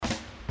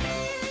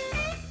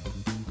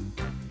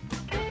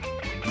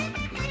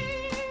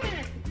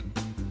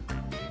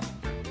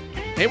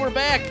Hey, we're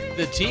back.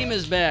 The team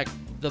is back.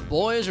 The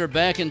boys are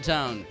back in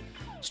town.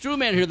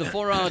 Strewman here, the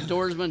 4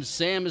 Outdoorsman.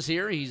 Sam is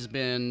here. He's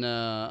been,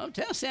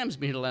 Sam's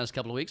been here the last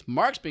couple of weeks.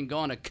 Mark's been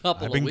gone a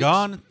couple of weeks. I've been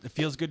gone. It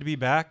feels good to be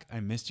back.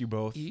 I missed you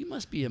both. You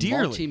must be a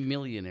dearly.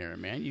 Multi-millionaire,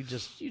 man. You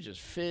just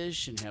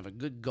fish and have a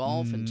good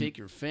golf and take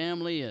your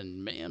family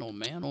and man, oh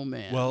man, oh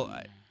man.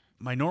 Well,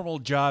 my normal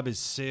job is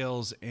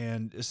sales,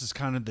 and this is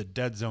kind of the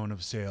dead zone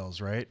of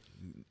sales, right?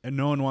 And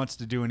no one wants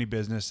to do any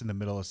business in the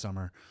middle of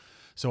summer.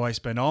 So I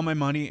spend all my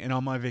money and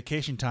all my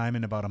vacation time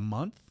in about a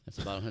month. That's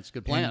a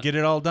good plan. And get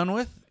it all done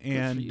with.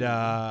 And, you.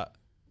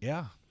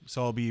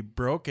 So I'll be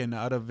broke and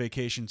out of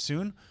vacation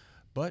soon.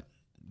 But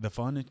the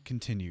fun, it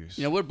continues.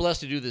 You know, we're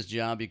blessed to do this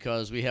job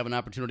because we have an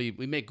opportunity.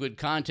 We make good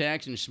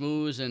contacts and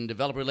schmooze and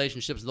develop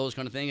relationships and those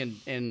kind of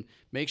things and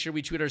make sure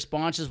we treat our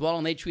sponsors well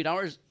and they treat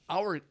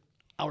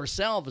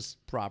ourselves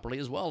properly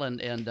as well.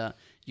 And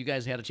you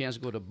guys had a chance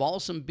to go to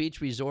Balsam Beach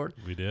Resort.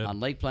 We did. On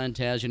Lake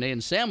Plantagenet.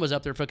 And Sam was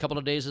up there for a couple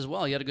of days as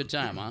well. You had a good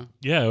time, huh?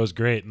 Yeah, it was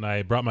great. And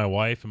I brought my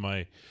wife and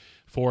my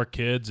 4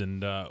 kids,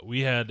 and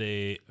we had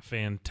a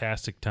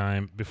fantastic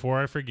time.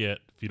 Before I forget,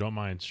 if you don't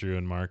mind, Stu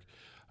and Mark,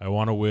 I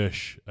want to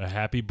wish a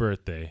happy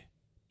birthday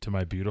to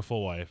my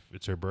beautiful wife.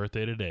 It's her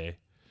birthday today.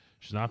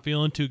 She's not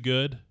feeling too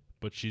good,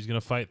 but she's going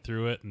to fight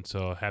through it. And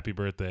so happy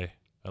birthday.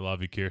 I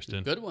love you,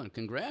 Kirsten. Good one.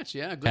 Congrats.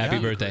 Yeah. Good Happy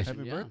job. birthday.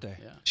 Happy birthday.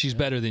 Yeah. She's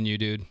better than you,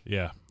 dude.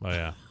 Yeah. Oh,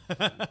 yeah.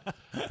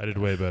 I did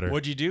way better.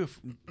 What'd you do?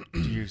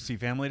 Did you see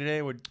family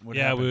today? What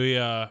Yeah,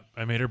 happened?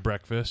 I made her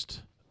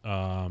breakfast,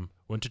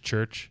 went to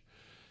church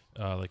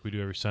like we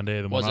do every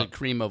Sunday. Was it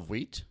cream of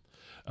wheat?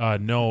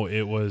 No,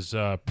 it was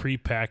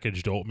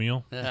prepackaged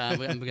oatmeal.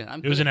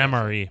 It It was an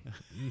MRE.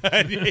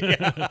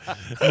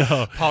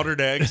 No.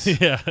 Powdered eggs.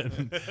 Yeah.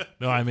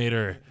 No, I made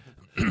her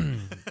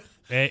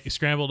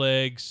scrambled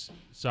eggs,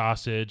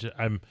 sausage.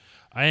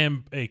 I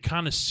am a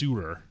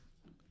connoisseur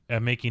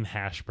at making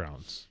hash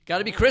browns. Got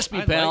to be crispy,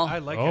 pal. I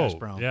like hash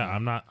brown. Yeah,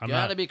 I'm not.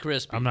 Gotta be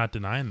crispy. I'm not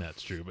denying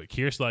that's true, but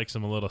Kierst likes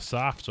them a little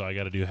soft, so I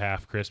got to do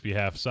half crispy,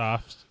 half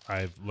soft.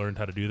 I've learned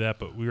how to do that,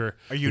 but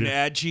Are you an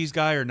add cheese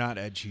guy or not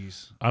add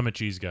cheese? I'm a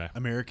cheese guy.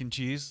 American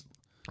cheese?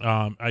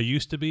 I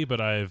used to be,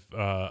 but I've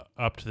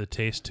upped the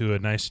taste to a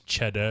nice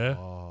cheddar.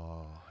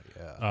 Oh,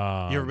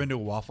 yeah. You ever been to a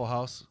Waffle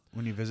House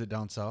when you visit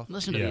down south?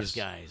 Listen to Yes. these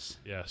guys.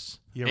 Yes.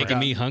 You ever Making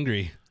me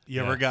hungry.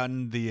 You ever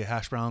gotten the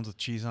hash browns with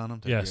cheese on them?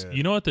 They're Yes. good.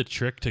 You know what the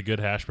trick to good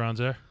hash browns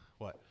are?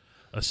 What?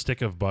 A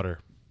stick of butter.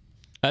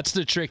 That's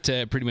the trick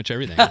to pretty much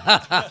everything.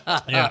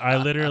 Yeah, I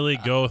literally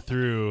go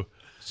through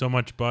so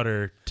much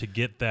butter to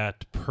get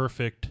that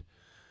perfect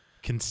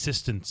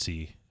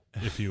consistency,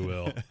 if you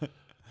will.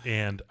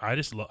 And I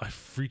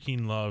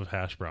freaking love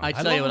hash browns. I I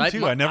tell you love what,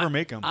 them too. I never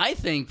make them. I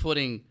think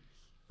putting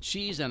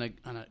cheese on a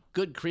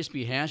good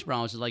crispy hash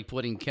browns is like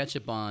putting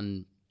ketchup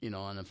on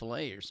a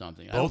fillet or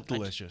something. Both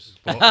delicious.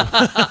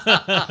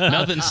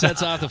 Nothing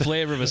sets off the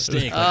flavor of a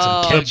steak like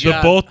some Oh, the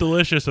both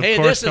delicious, of Hey,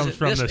 course, this is- comes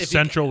from this- the if you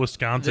central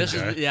Wisconsin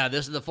guy.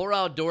 This is the 4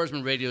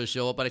 Outdoorsman radio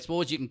show, but I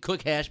suppose you can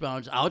cook hash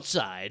browns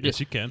outside. Yes,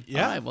 you can.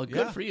 Yeah. All right, well,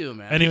 good for you,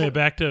 man. Anyway,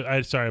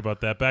 sorry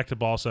about that. Back to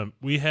Balsam.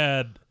 We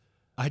had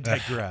I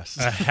digress.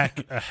 a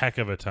heck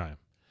of a time.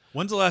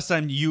 When's the last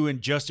time you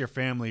and just your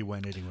family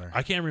went anywhere?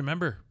 I can't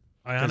remember.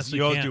 I 'Cause honestly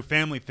you always can't. do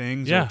family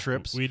things Yeah, or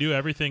trips. we do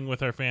everything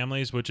with our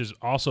families, which is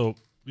also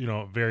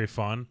very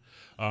fun.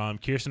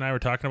 Kirsten and I were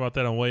talking about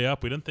that on the way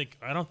up.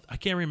 I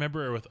can't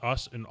remember with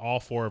us and all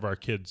 4 of our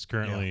kids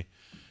currently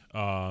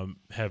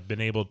have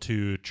been able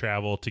to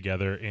travel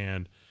together,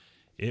 and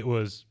it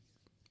was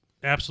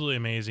absolutely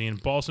amazing.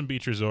 Balsam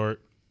Beach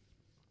Resort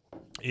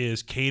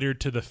is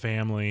catered to the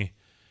family.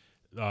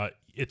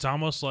 It's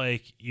almost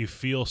like you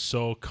feel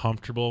so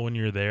comfortable when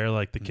you're there.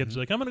 Like the kids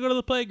are like, I'm going to go to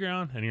the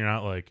playground. And you're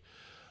not like,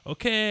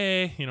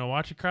 okay, don't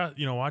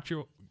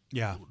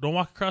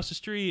walk across the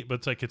street, but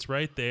it's like it's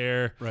right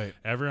there. Right.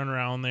 Everyone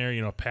around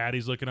there,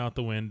 Patty's looking out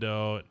the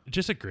window.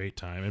 Just a great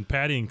time. And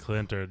Patty and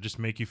Clint just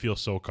make you feel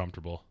so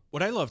comfortable.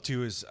 What I love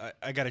too is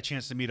I got a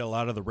chance to meet a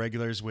lot of the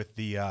regulars with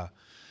the.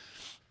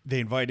 They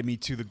invited me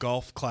to the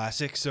Golf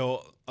Classic,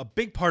 so a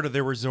big part of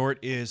their resort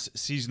is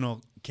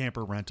seasonal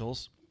camper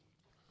rentals.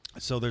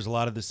 So there's a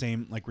lot of the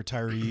same like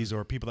retirees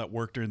or people that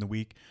work during the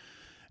week,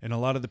 and a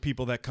lot of the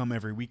people that come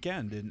every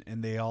weekend,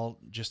 and they all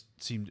just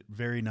seemed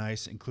very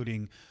nice,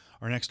 including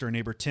our next door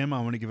neighbor Tim. I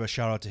want to give a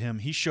shout out to him.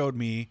 He showed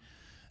me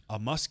a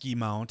muskie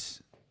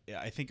mount.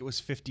 I think it was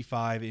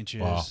 55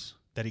 inches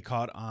that he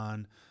caught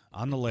on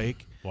the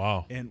lake.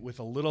 Wow. And with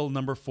a little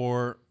number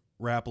 4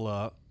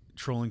 Rapala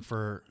trolling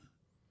for,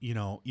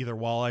 either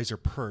walleyes or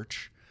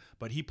perch.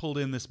 But he pulled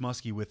in this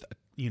muskie with, a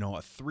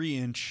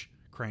 3-inch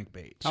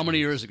crankbait. How many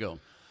years ago?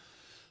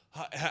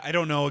 I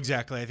don't know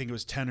exactly. I think it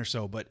was 10 or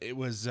so, but it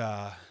was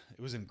an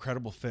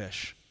incredible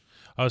fish.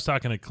 I was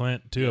talking to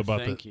Clint too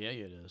about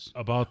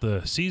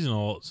the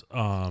seasonals,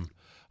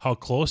 how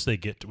close they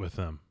get with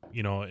them.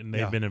 And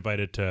they've been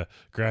invited to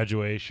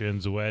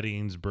graduations,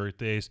 weddings,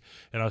 birthdays.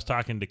 And I was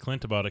talking to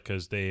Clint about it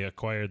because they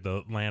acquired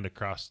the land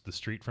across the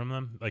street from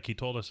them. Like he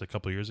told us a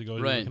couple of years ago.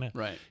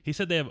 Right. He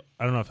said they have,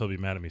 I don't know if he'll be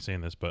mad at me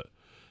saying this, but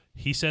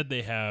he said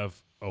they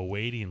have a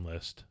waiting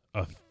list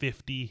of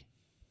 50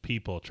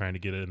 people trying to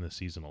get it in the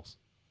seasonals.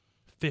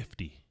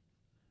 50.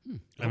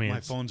 I mean,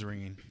 my phone's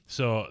ringing.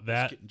 So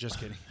that Just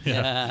kidding.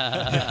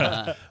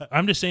 yeah.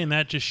 I'm just saying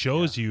that just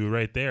shows you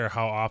right there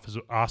how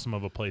awesome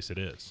of a place it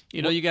is.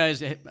 You know, you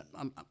guys,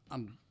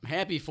 I'm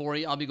happy for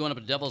you. I'll be going up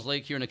to Devil's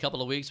Lake here in a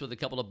couple of weeks with a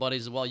couple of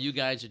buddies as well. You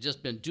guys have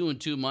just been doing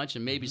too much,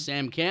 and maybe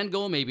Sam can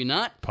go, maybe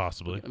not.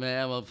 Possibly.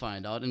 We'll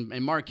find out.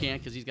 And Mark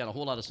can't because he's got a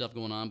whole lot of stuff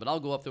going on. But I'll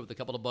go up there with a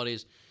couple of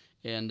buddies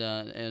and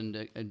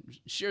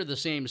share the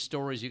same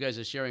stories you guys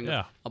are sharing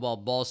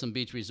about Balsam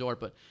Beach Resort.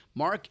 But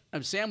Mark,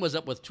 Sam was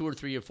up with 2 or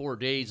 3 or 4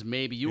 days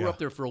maybe. You were up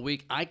there for a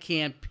week. I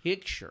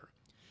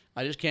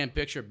just can't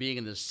picture being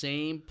in the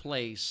same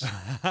place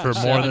for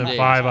more than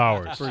 5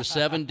 hours. For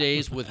 7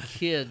 days with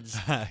kids.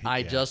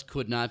 I just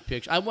could not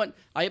picture.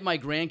 I had my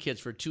grandkids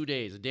for 2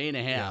 days, a day and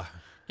a half,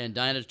 and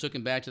Dinah took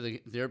them back to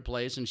their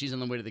place, and she's on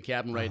the way to the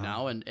cabin right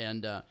now.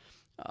 And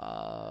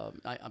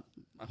I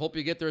hope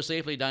you get there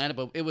safely, Dinah.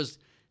 But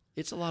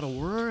it's a lot of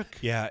work.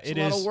 Yeah, it's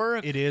a lot of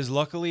work. It is.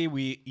 Luckily,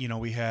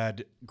 we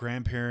had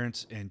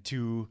grandparents and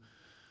 2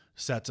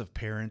 sets of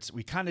parents.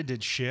 We kind of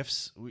did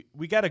shifts.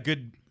 We got a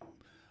good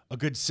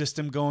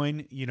system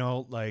going.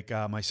 Like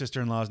my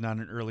sister-in-law is not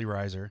an early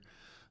riser,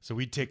 so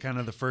we'd take kind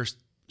of the first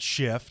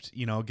shift.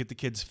 Get the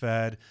kids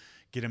fed,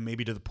 get them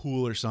maybe to the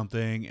pool or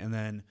something, and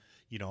then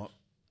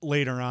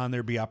later on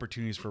there'd be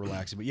opportunities for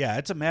relaxing. But yeah,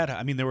 it's a mad.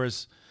 I mean, there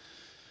was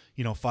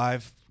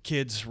 5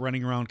 kids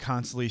running around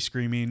constantly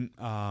screaming.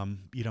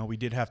 We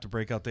did have to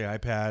break out the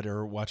iPad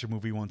or watch a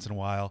movie once in a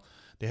while.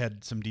 They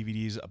had some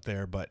DVDs up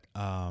there, but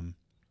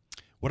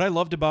what I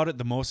loved about it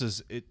the most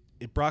is it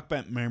brought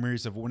back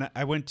memories of when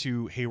I went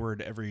to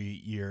Hayward every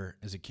year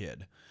as a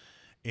kid,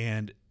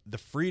 and the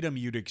freedom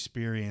you'd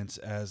experience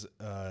as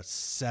a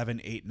 7,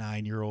 8,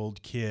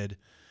 9-year-old kid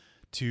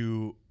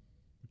to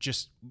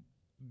just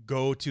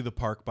go to the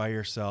park by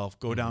yourself,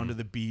 go down to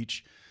the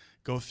beach,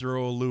 go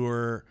throw a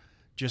lure,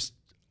 just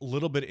a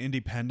little bit of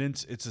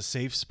independence. It's a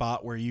safe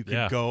spot where you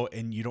can go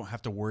and you don't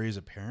have to worry as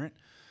a parent.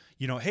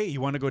 Hey, you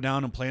want to go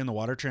down and play on the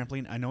water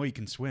trampoline? I know you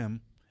can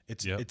swim.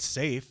 It's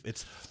safe.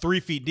 It's 3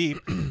 feet deep.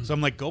 So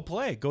I'm like, go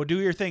play, go do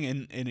your thing.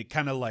 And it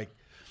kind of like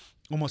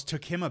almost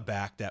took him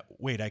aback that,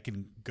 wait, I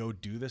can go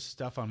do this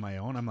stuff on my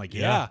own. I'm like,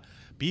 yeah,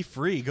 be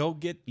free. Go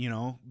get,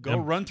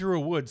 run through a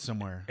woods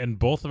somewhere. And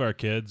both of our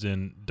kids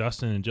and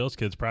Dustin and Jill's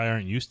kids probably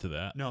aren't used to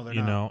that. No, they're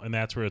not. And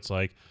that's where it's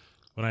like,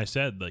 when I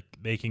said like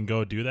they can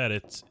go do that,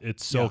 it's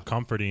so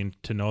comforting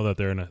to know that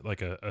they're in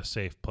a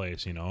safe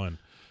place, and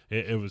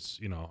it was,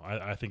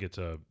 I think it's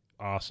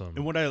awesome.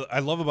 And what I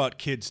love about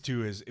kids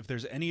too is if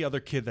there's any other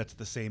kid that's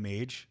the same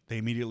age, they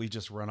immediately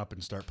just run up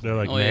and start playing.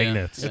 They're like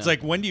magnets. Yeah. It's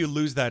like, when do you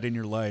lose that in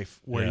your life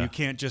where you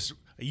can't just,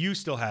 you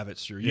still have it,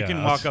 Stu. You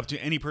can walk up to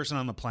any person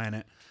on the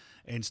planet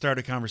and start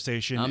a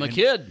conversation. I'm a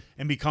kid.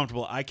 And be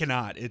comfortable. I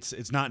cannot.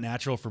 It's not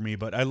natural for me,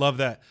 but I love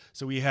that.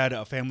 So we had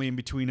a family in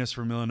between us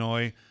from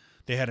Illinois.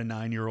 They had a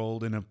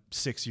 9-year-old and a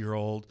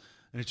 6-year-old,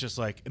 and it's just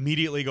like,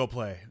 immediately go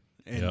play.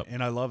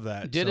 And I love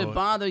that. Did it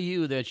bother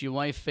you that your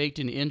wife faked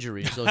an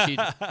injury so she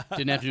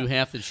didn't have to do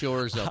half the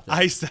chores up there?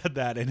 I said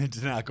that, and it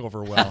did not go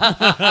over well.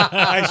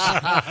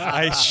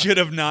 I should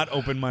have not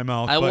opened my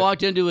mouth. I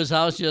walked into his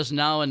house just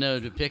now and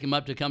to pick him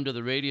up to come to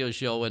the radio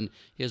show, and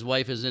his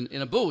wife is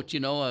in a boot,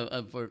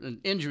 for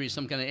an injury,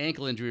 some kind of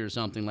ankle injury or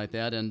something like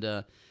that. And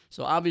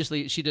so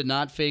obviously she did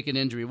not fake an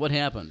injury. What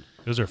happened?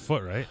 It was her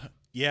foot, right?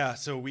 Yeah,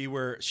 so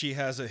she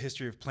has a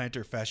history of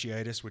plantar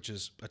fasciitis, which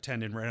is a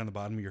tendon right on the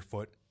bottom of your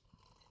foot.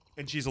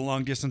 And she's a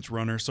long-distance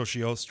runner, so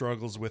she always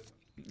struggles with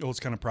those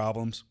kind of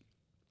problems.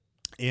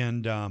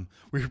 And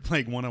we were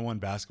playing one-on-one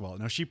basketball.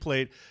 Now,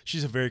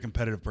 she's a very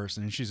competitive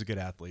person, and she's a good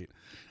athlete.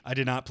 I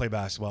did not play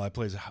basketball. I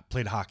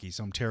played hockey,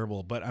 so I'm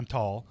terrible, but I'm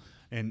tall.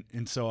 And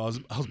so I was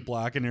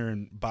blocking her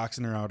and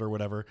boxing her out or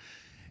whatever.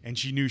 And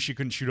she knew she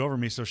couldn't shoot over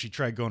me, so she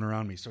tried going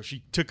around me. So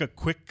she took a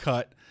quick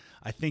cut.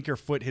 I think her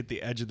foot hit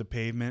the edge of the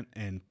pavement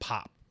and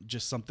popped.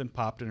 Just something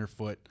popped in her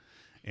foot,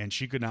 and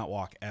she could not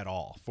walk at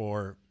all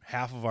for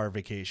half of our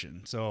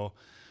vacation. So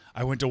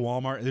I went to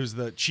Walmart. It was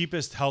the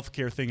cheapest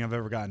healthcare thing I've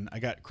ever gotten. I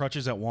got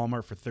crutches at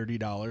Walmart for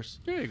 $30.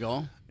 There you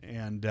go.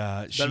 And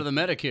better than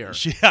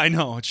Medicare. I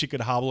know. She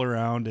could hobble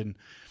around, and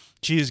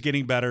she is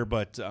getting better.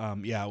 But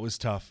it was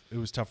tough. It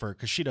was tough for her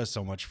because she does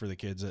so much for the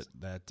kids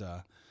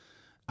that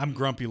I'm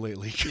grumpy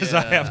lately because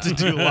I have to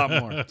do a lot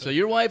more. So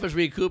your wife is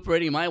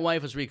recuperating. My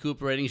wife is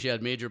recuperating. She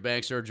had major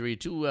back surgery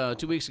 2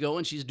 weeks ago,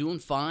 and she's doing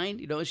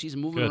fine. She's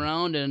moving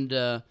around,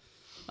 and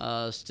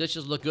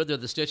stitches look good. They're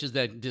the stitches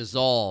that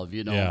dissolve,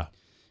 Yeah.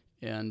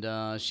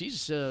 And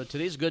she's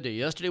today's a good day.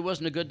 Yesterday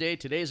wasn't a good day.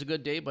 Today's a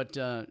good day, but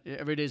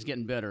every day's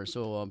getting better.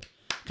 So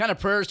kind of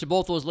prayers to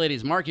both those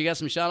ladies. Mark, you got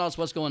some shout-outs?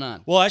 What's going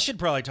on? Well, I should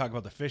probably talk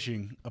about the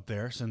fishing up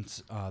there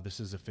since this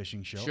is a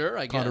fishing show. Sure,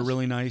 I guess. Caught a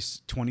really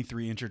nice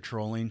 23-incher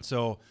trolling.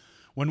 So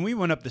when we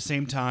went up the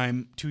same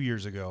time 2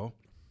 years ago,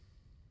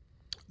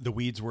 the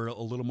weeds were a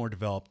little more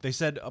developed. They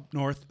said up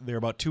north they're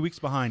about 2 weeks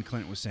behind,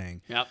 Clint was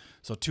saying. Yep.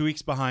 So 2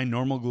 weeks behind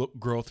normal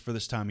growth for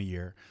this time of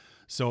year.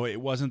 So it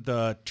wasn't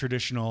the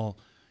traditional,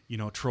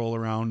 troll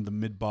around the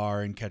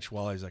midbar and catch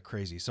walleyes like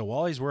crazy. So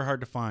walleyes were hard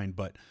to find,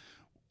 but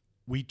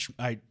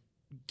I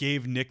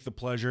gave Nick the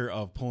pleasure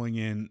of pulling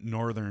in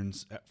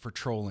northerns for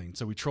trolling.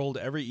 So we trolled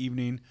every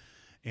evening,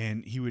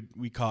 and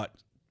we caught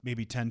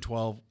maybe 10,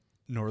 12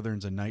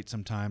 northerns a night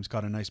sometimes,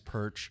 caught a nice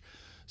perch.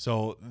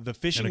 So the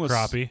fishing was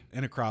crappie.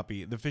 And a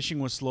crappie. The fishing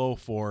was slow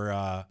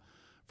for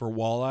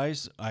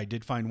walleyes. I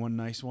did find one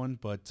nice one,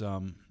 but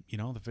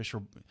the fish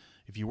are,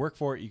 if you work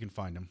for it, you can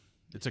find them.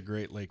 It's a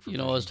great lake for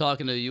fishing. I was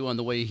talking to you on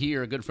the way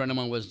here. A good friend of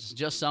mine was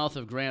just south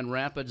of Grand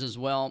Rapids as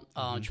well.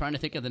 Trying to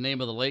think of the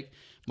name of the lake.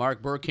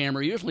 Mark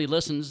Burkhammer usually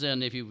listens,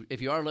 and if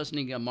you are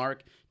listening,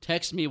 Mark,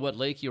 text me what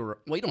lake you're.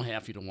 Well, you don't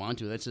have to. You don't want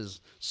to. That's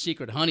his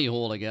secret honey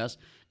hole, I guess.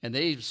 And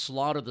they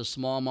slaughter the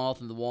smallmouth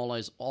and the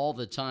walleyes all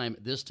the time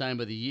this time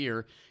of the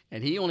year.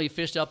 And he only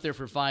fished up there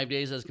for 5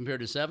 days as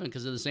compared to 7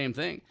 because of the same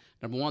thing.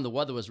 Number one, the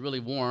weather was really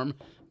warm,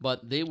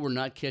 but they were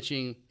not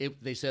catching.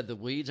 They said the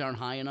weeds aren't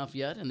high enough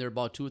yet, and they're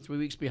about 2 or 3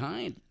 weeks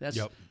behind.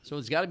 So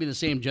it's got to be the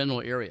same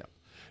general area.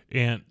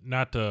 And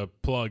not to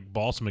plug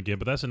Balsam again,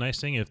 but that's a nice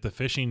thing. If the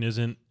fishing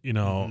isn't,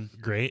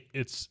 great,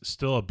 it's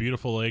still a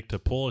beautiful lake to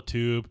pull a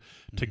tube,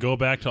 to go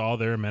back to all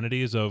their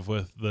amenities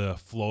with the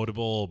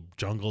floatable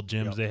jungle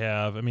gyms they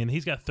have. I mean,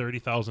 he's got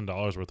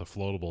 $30,000 worth of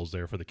floatables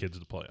there for the kids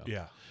to play on.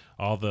 Yeah.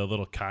 All the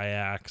little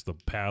kayaks, the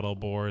paddle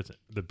boards,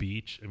 the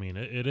beach. I mean,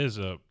 it is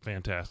a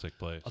fantastic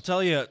place. I'll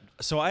tell you,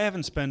 so I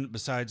haven't spent,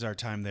 besides our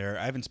time there,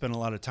 I haven't spent a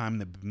lot of time in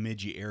the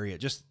Bemidji area.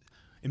 Just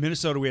in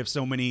Minnesota, we have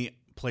so many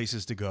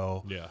places to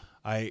go. Yeah.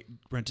 I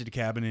rented a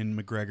cabin in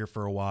McGregor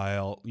for a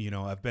while.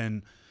 I've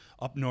been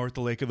up north,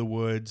 the Lake of the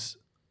Woods.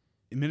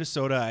 In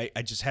Minnesota,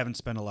 I just haven't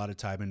spent a lot of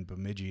time in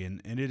Bemidji,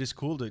 and it is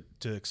cool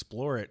to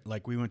explore it.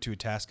 Like, we went to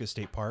Itasca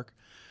State Park.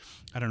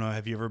 I don't know,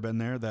 have you ever been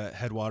there? The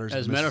headwaters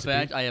As a matter of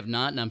fact, I have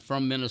not, and I'm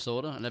from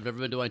Minnesota, and I've never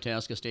been to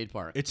Itasca State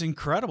Park. It's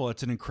incredible.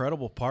 It's an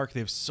incredible park. They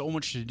have so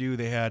much to do.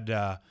 They had,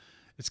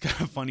 it's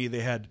kind of funny,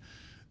 they had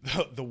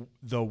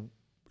the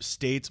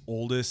state's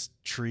oldest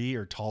tree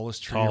or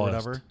tallest tree or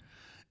whatever.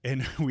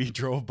 And we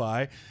drove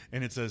by,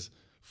 and it says,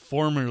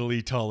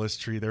 formerly tallest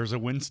tree. There was a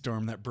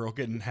windstorm that broke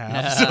it in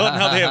half. So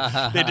now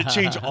they had to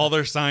change all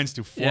their signs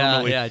to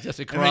formerly. Yeah, just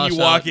across. And then you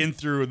walk in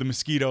through the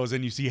mosquitoes,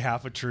 and you see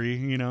half a tree,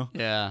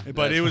 Yeah.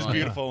 But it was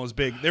beautiful. It was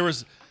big. There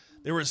was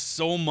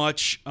so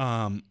much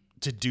to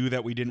do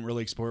that we didn't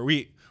really explore.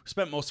 We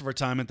spent most of our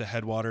time at the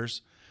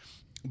headwaters,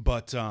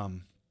 but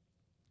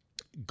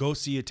go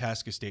see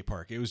Itasca State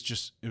Park. It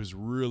was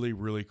really,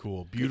 really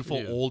cool.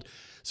 Beautiful old.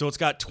 So it's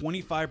got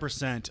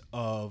 25%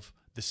 of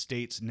the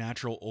state's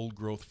natural old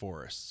growth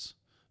forests.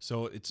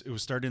 So it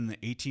was started in the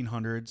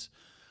 1800s.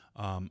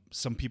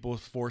 Some people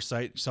with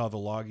foresight saw the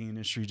logging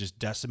industry just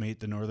decimate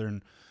the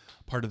northern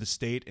part of the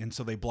state, and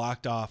so they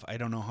blocked off, I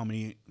don't know how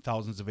many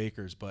thousands of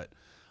acres, but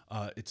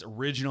it's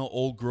original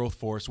old growth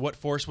forest. What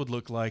forest would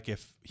look like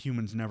if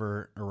humans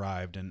never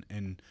arrived,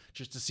 and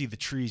just to see the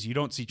trees. You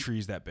don't see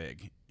trees that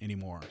big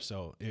anymore.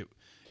 So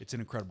it's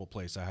an incredible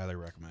place. I highly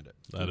recommend it.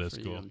 That is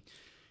cool.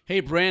 Hey,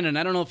 Brandon,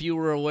 I don't know if you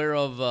were aware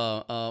of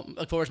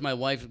course,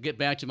 get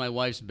back to my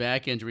wife's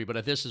back injury,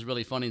 but this is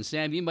really funny. And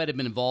Sam, you might have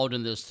been involved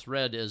in this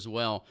thread as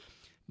well.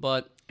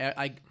 But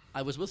I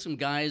was with some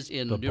guys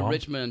in New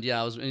Richmond.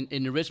 Yeah, I was in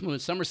New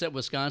Richmond, Somerset,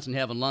 Wisconsin,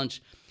 having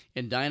lunch,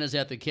 and Dinah's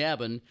at the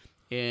cabin,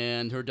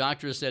 and her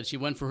doctor said she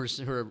went for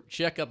her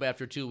checkup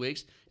after 2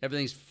 weeks.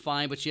 Everything's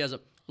fine, but she has a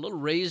little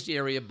raised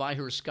area by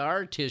her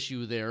scar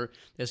tissue there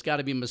that's got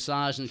to be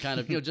massaged and kind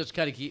of, just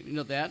kind of keep,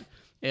 that.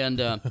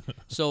 And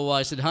so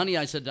I said, honey,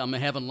 I'm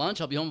having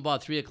lunch. I'll be home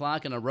about 3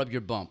 o'clock, and I'll rub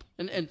your bump.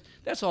 And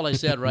that's all I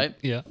said, right?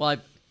 Yeah. Well,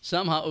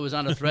 somehow it was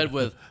on a thread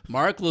with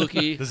Mark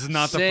Lukey. This is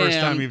not Sam, the first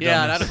time you've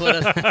done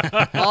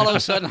this. All of a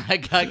sudden,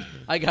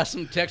 I got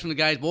some text from the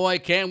guys. Boy, I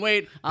can't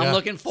wait. I'm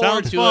looking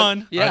forward Sounds to fun.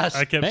 it. Yes.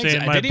 I kept Thanks.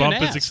 saying I my didn't even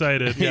bump is ask.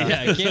 excited.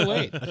 Yeah, I can't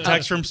wait. A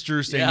text from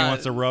Strew saying he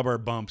wants to rub our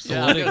bumps.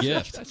 Yeah, What a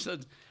gift. I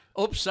said,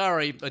 oops,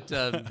 sorry, but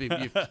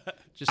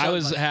I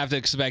was half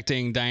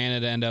expecting Diana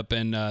to end up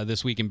in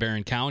This Week in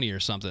Barron County or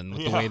something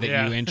with the way that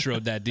you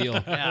introed that deal.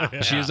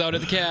 She was out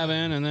at the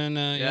cabin, and then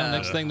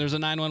next thing there's a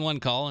 911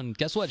 call, and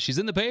guess what? She's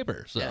in the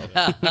paper. So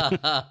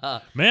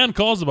Man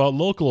calls about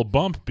local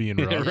bump being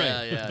rubbed.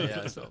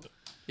 Yeah. So,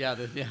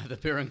 the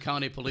Barron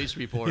County Police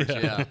reports.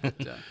 Yeah.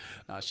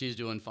 But, she's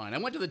doing fine. I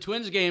went to the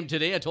Twins game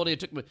today. I told you I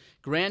took my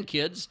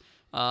grandkids.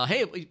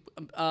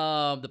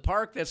 The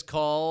park that's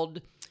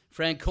called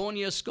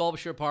Franconia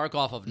Sculpture Park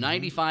off of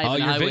 95 Oh, and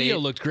your Highway. video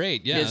looked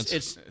great. Yeah,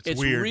 It's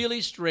weird.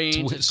 really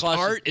strange. Its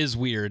art is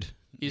weird.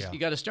 You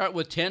got to start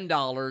with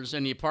 $10,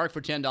 and you park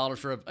for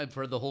 $10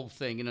 for the whole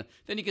thing.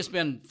 Then you can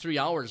spend 3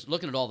 hours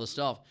looking at all the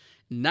stuff.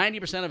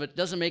 90% of it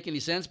doesn't make any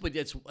sense, but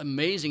it's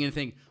amazing. And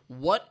think,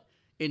 what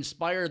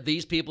inspired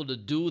these people to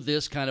do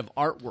this kind of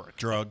artwork?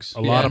 Drugs.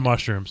 A lot of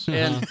mushrooms.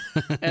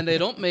 And they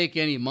don't make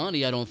any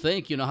money, I don't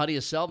think. How do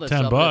you sell that $10.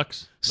 stuff? But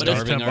it's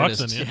Starving $10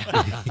 artists. in you.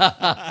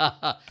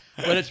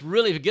 But it's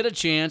really, if you get a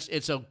chance,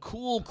 it's a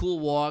cool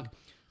walk.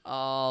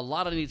 A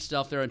lot of neat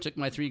stuff there. I took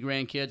my 3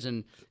 grandkids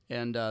and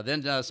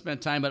then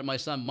spent time at my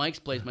son Mike's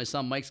place. My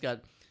son Mike's got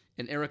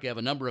and Erica have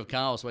a number of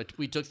cows. So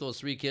we took those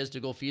 3 kids to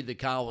go feed the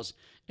cows,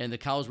 and the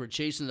cows were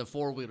chasing the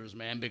 4-wheelers,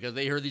 man, because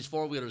they heard these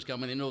 4-wheelers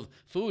coming. They know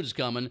food's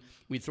coming.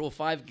 We throw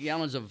 5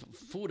 gallons of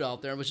food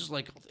out there. It was just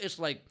like, it's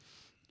like,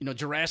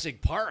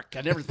 Jurassic Park.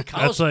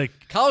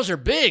 Cows are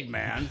big,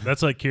 man.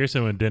 That's like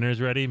Kirsten when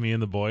dinner's ready. Me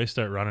and the boys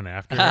start running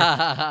after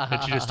her,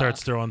 and she just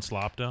starts throwing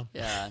slop down.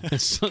 Yeah.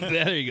 So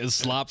there you go,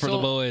 slop for the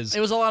boys. It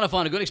was a lot of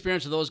fun. A good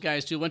experience for those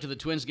guys too. Went to the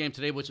Twins game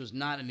today, which was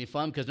not any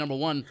fun because number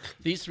one,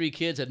 these 3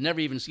 kids had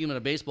never even seen them at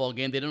a baseball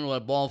game. They don't know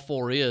what ball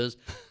 4 is,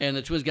 and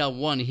the Twins got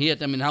 1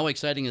 hit. I mean, how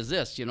exciting is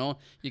this? You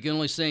can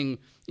only sing.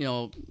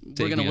 We're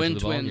going to win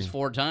Twins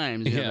 4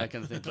 times. That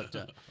kind of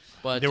thing.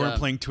 But they weren't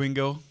playing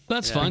Twingo.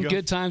 That's fun.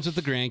 Good times with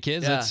the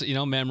grandkids. Yeah. That's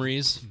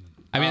memories.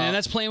 I mean, and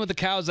that's playing with the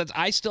cows.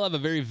 I still have a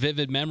very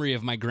vivid memory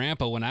of my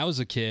grandpa when I was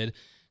a kid.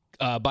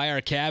 By our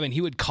cabin, he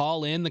would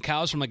call in the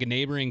cows from like a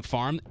neighboring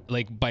farm,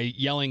 like by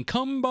yelling,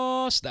 "Come,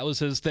 boss!" That was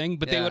his thing.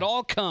 But they would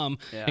all come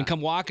and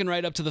come walking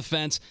right up to the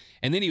fence,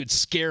 and then he would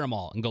scare them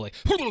all and go like,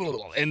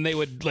 and they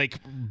would like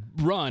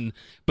run.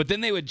 But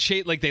then they would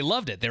chase, like they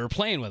loved it. They were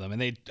playing with them,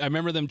 and I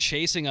remember them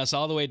chasing us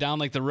all the way down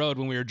like the road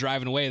when we were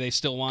driving away. They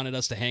still wanted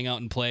us to hang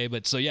out and play.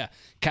 But so yeah,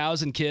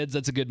 cows and kids,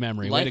 that's a good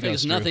memory. Life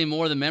is nothing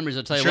more than memories.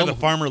 I'll tell you. Sure, the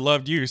farmer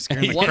loved you.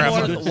 Scaring the crap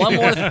out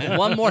of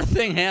one more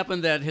thing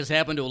happened that has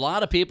happened to a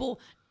lot of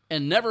people.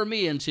 And never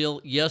me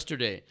until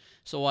yesterday.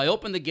 So I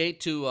opened the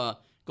gate to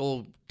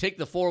go take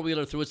the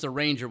 4-wheeler through. It's the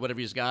Ranger, whatever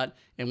he's got,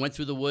 and went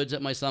through the woods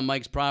at my son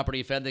Mike's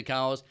property, fed the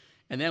cows,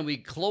 and then we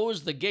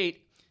closed the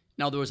gate.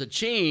 Now, there was a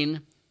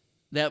chain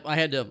that I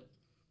had to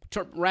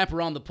wrap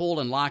around the pole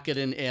and lock it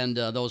in and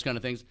those kind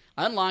of things.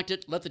 I unlocked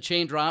it, let the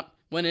chain drop,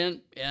 went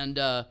in, and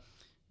I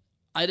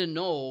didn't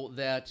know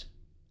that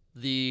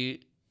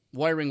the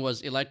wiring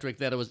was electric,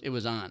 that it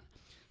was on.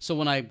 So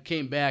when I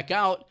came back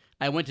out,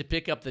 I went to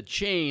pick up the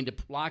chain to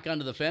lock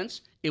onto the fence.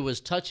 It was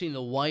touching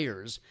the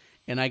wires,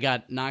 and I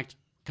got knocked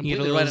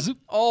completely right up.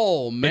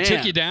 Oh, man. It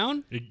took you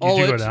down? Did you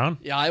go down?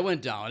 Yeah, I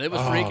went down. It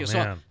was freaky. Man.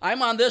 So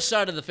I'm on this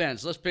side of the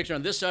fence. Let's picture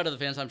on this side of the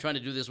fence. I'm trying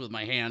to do this with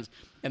my hands,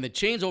 and the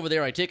chain's over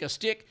there. I take a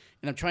stick,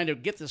 and I'm trying to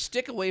get the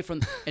stick away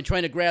from and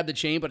trying to grab the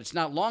chain, but it's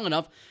not long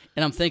enough.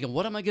 And I'm thinking,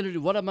 what am I going to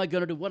do? What am I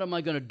going to do? What am I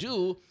going to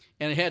do?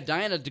 And I had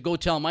Diana to go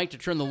tell Mike to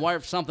turn the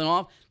wire for something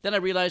off. Then I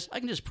realized I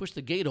can just push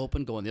the gate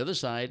open, go on the other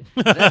side.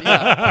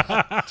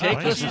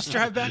 Then, just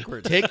drive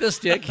backwards? Take the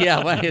stick,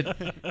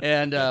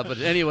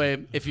 but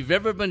anyway, if you've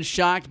ever been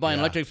shocked by an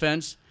electric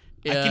fence,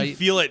 I can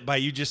feel it by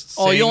you just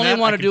saying you only that.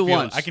 want to do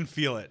once. I can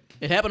feel it.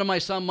 It happened to my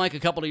son Mike a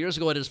couple of years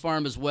ago at his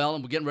farm as well,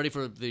 and we're getting ready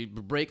for the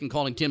break and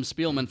calling Tim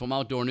Spielman from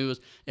Outdoor News,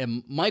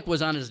 and Mike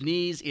was on his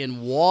knees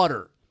in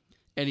water,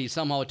 and he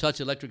somehow touched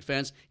the electric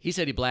fence. He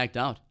said he blacked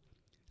out.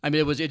 I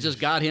mean, it just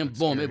got him.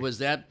 Boom! Scary. It was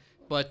that,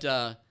 but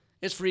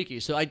it's freaky.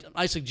 So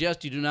I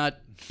suggest you do not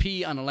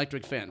pee on an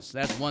electric fence.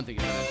 That's one thing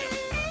you don't do.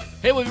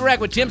 Hey, we'll be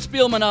back with Tim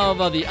Spielman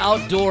of the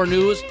Outdoor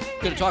News.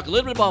 We're going to talk a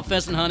little bit about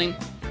pheasant hunting,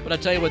 but I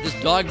tell you what,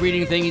 this dog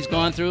breeding thing he's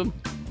gone through,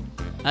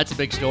 that's a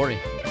big story.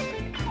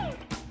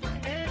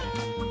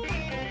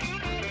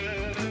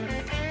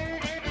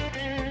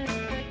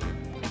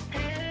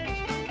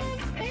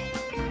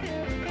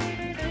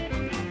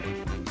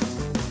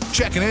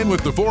 Checking in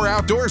with the 4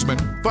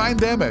 Outdoorsmen. Find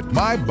them at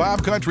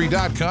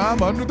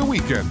mybobcountry.com under the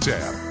Weekend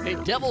tab. Hey,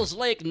 Devil's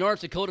Lake, North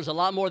Dakota is a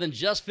lot more than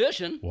just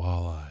fishing.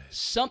 Walleyes.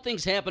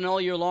 Something's happened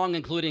all year long,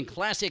 including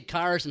classic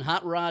cars and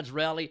hot rods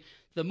rally.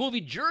 The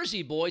movie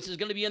Jersey Boys is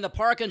going to be in the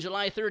park on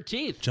July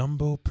 13th.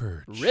 Jumbo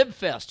Perch. Rib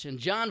Fest and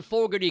John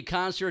Fogerty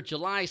concert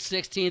July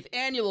 16th.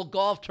 Annual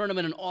golf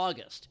tournament in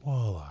August.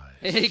 Walleyes.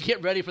 Hey,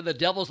 get ready for the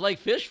Devil's Lake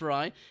fish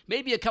fry.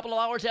 Maybe a couple of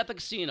hours at the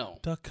casino.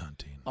 Duck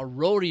hunting. A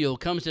rodeo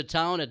comes to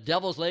town at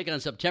Devil's Lake on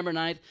September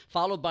 9th,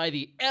 followed by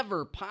the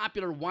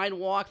ever-popular wine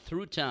walk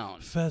through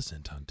town.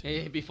 Pheasant hunting.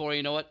 Hey, before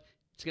you know it,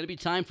 it's going to be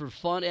time for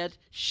fun at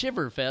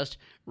Shiverfest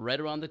right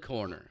around the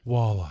corner.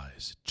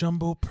 Walleyes.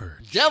 Jumbo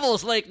Perch.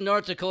 Devil's Lake,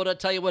 North Dakota.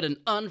 Tell you what, an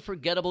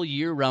unforgettable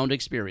year-round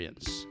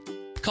experience.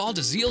 Call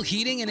DeZiel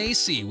Heating and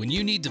AC when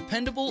you need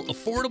dependable,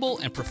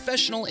 affordable, and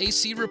professional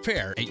AC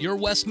repair at your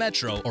West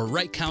Metro or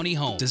Wright County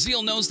home.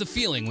 DeZiel knows the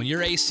feeling when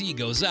your AC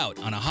goes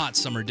out on a hot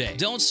summer day.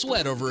 Don't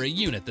sweat over a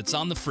unit that's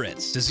on the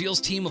fritz.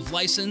 DeZiel's team of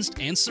licensed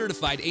and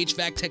certified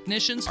HVAC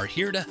technicians are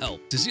here to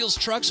help. DeZiel's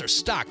trucks are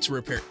stocked to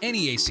repair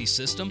any AC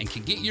system and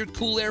can get your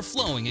cool air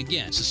flowing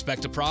again.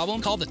 Suspect a problem?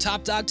 Call the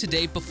top dog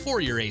today before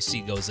your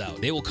AC goes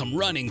out. They will come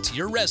running to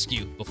your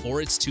rescue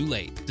before it's too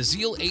late.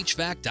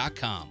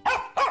 DeZielHVAC.com.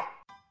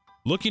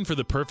 Looking for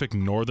the perfect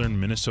northern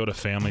Minnesota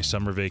family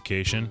summer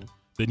vacation?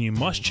 Then you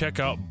must check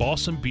out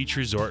Balsam Beach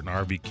Resort and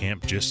RV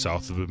Camp just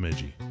south of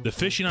Bemidji. The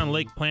fishing on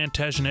Lake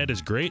Plantagenet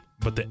is great,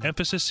 but the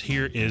emphasis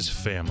here is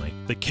family.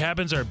 The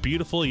cabins are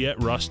beautiful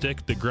yet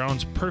rustic, the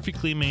grounds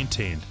perfectly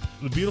maintained.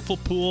 The beautiful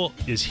pool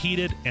is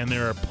heated, and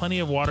there are plenty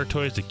of water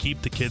toys to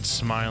keep the kids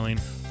smiling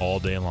all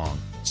day long.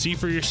 See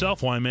for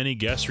yourself why many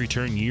guests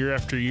return year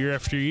after year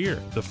after year.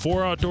 The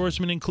 4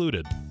 Outdoorsmen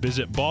included.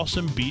 Visit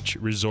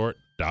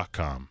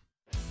balsambeachresort.com.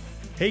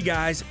 Hey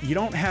guys, you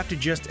don't have to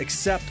just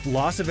accept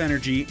loss of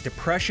energy,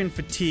 depression,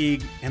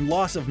 fatigue, and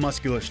loss of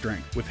muscular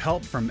strength. With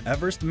help from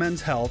Everest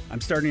Men's Health, I'm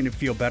starting to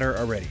feel better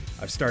already.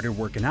 I've started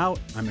working out,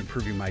 I'm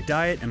improving my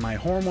diet, and my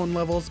hormone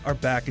levels are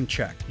back in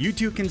check. You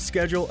too can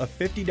schedule a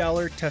 $50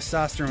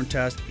 testosterone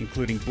test,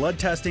 including blood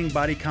testing,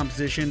 body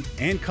composition,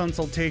 and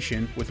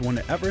consultation with one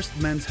of Everest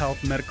Men's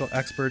Health medical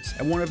experts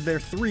at one of their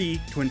 3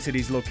 Twin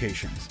Cities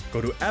locations.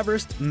 Go to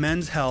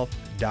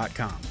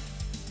everestmenshealth.com.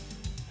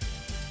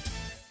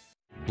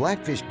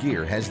 Blackfish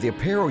Gear has the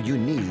apparel you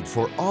need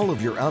for all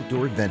of your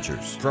outdoor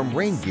adventures. From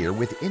rain gear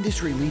with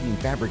industry-leading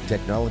fabric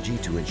technology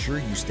to ensure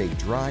you stay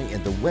dry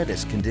in the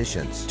wettest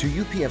conditions, to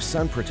UPF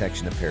sun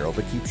protection apparel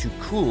that keeps you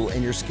cool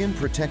and your skin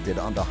protected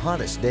on the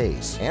hottest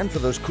days. And for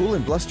those cool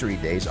and blustery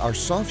days, our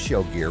soft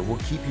shell gear will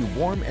keep you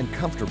warm and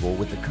comfortable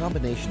with the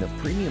combination of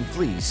premium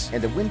fleece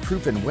and a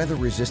windproof and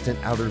weather-resistant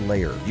outer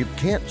layer. You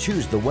can't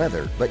choose the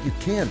weather, but you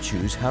can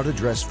choose how to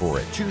dress for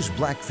it. Choose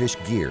Blackfish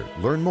Gear.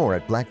 Learn more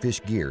at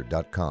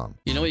blackfishgear.com.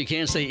 You know, you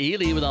can't say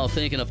Ely without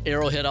thinking of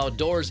Arrowhead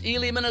Outdoors,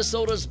 Ely,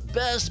 Minnesota's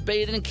best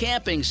bait and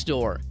camping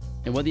store.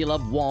 And whether you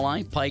love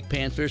walleye, pike,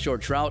 panfish, or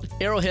trout,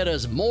 Arrowhead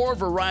has more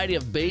variety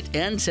of bait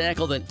and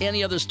tackle than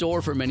any other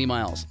store for many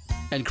miles.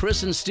 And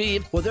Chris and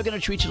Steve, well, they're going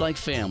to treat you like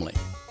family.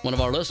 One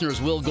of our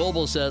listeners, Will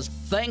Goebel, says,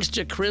 thanks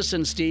to Chris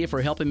and Steve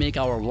for helping make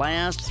our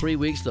last 3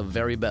 weeks the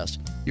very best.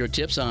 Your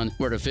tips on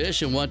where to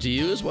fish and what to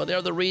use, well,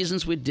 they're the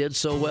reasons we did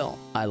so well.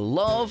 I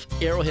love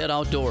Arrowhead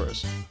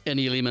Outdoors in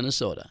Ely,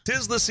 Minnesota.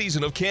 'Tis the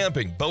season of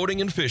camping,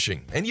 boating, and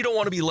fishing, and you don't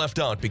want to be left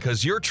out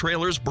because your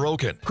trailer's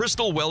broken.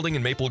 Crystal Welding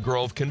in Maple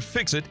Grove can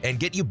fix it and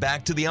get you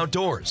back to the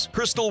outdoors.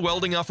 Crystal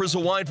Welding offers a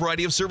wide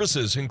variety of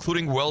services,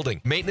 including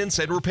welding, maintenance,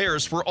 and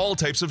repairs for all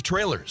types of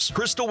trailers.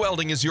 Crystal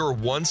Welding is your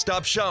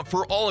one-stop shop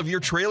for all of your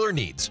trailer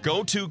needs.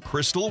 Go to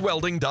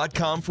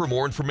crystalwelding.com for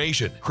more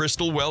information.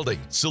 Crystal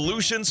Welding.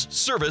 Solutions,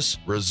 service,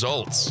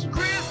 results.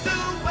 Crystal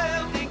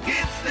Welding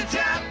gets the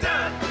job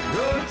done.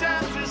 No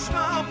time too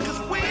small because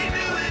we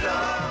do it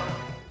all.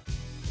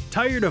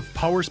 Tired of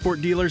power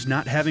sport dealers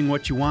not having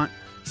what you want?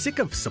 Sick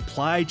of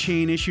supply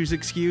chain issues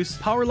excuse?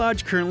 Power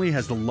Lodge currently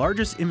has the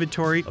largest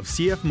inventory of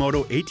CF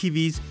Moto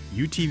ATVs,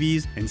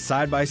 UTVs, and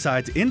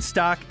side-by-sides in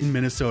stock in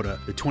Minnesota.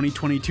 The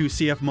 2022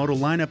 CF Moto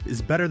lineup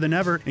is better than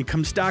ever and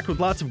comes stocked with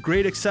lots of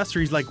great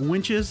accessories like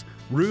winches,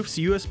 roofs,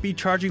 USB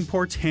charging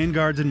ports,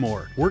 handguards, and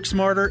more. Work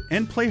smarter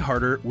and play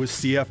harder with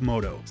CF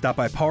Moto. Stop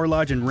by Power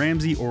Lodge in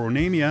Ramsey or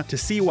Onamia to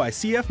see why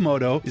CF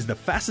Moto is the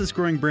fastest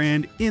growing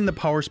brand in the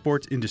power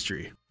sports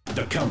industry.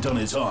 The countdown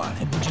is on.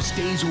 Just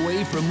days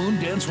away from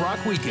Moondance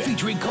Rock Weekend,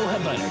 featuring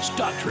co-headliners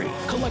Daughtry,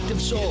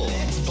 Collective Soul,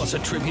 plus a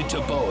tribute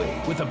to Bowie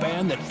with a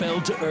band that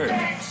fell to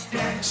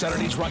earth.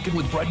 Saturdays rocking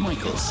with Bret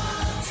Michaels,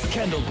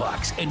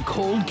 Candlebox, and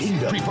Cold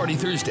Kingdom. Pre-party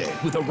Thursday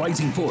with A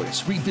Rising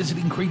Force,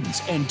 revisiting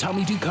Creedence, and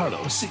Tommy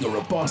DiCarlo, singer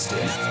of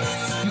Boston.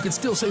 You can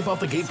still save off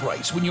the gate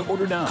price when you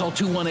order now. Call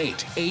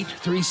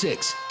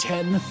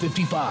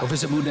 218-836-1055 or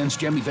visit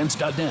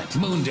moondancejamevents.net.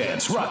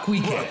 Moondance Rock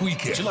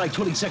Weekend. July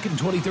 22nd and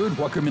 23rd,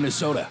 Walker,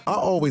 Minnesota. I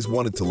always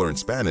wanted to learn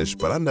Spanish,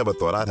 but I never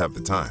thought I'd have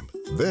the time.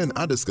 Then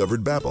I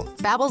discovered Babbel.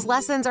 Babbel's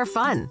lessons are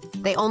fun.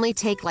 They only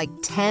take like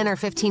 10 or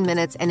 15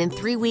 minutes, and in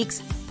 3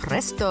 weeks,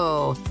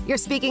 presto, you're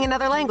speaking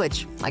another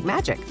language, like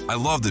magic. I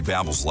love that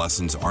Babbel's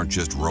lessons aren't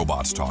just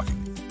robots talking.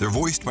 They're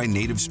voiced by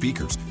native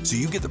speakers, so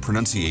you get the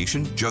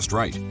pronunciation just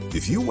right.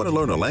 If you want to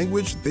learn a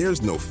language,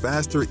 there's no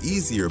faster,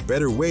 easier,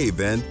 better way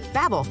than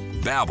Babbel.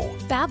 Babbel.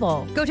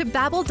 Babbel. Go to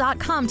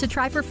Babbel.com to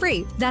try for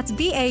free. That's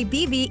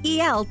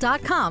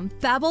BABBEL.com.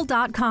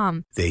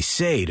 Babbel.com. They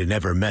say to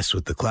never mess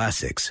with the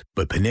classics,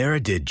 but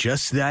Panera did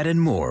just that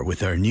and more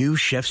with our new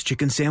Chef's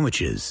Chicken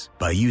Sandwiches.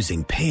 By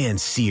using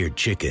pan-seared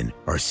chicken,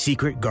 our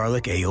secret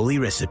garlic aioli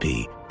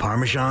recipe,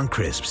 Parmesan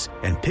crisps,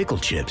 and pickle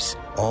chips,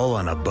 all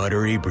on a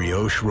buttery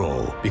brioche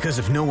roll. Because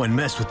if no one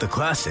messed with the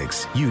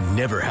classics, you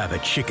never have a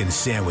chicken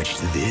sandwich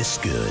this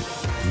good.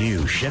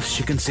 New Chef's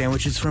Chicken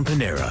Sandwiches from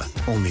Panera.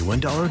 Only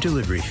 $1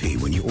 delivery fee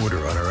when you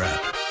order on our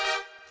app.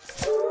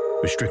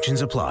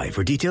 Restrictions apply.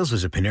 For details,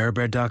 visit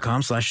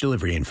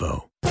PaneraBread.com/delivery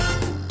info.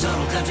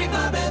 Total Country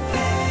Bob FM.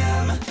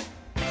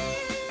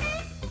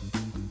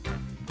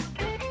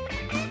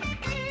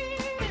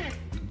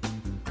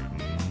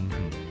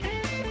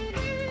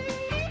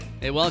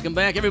 Hey, welcome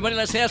back, everybody.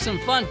 Let's have some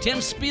fun. Tim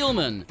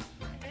Spielman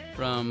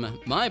from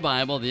My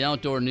Bible, the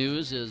Outdoor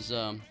News, is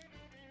on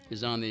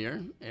the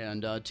air.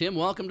 And Tim,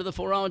 welcome to the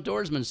 4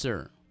 Outdoorsmen,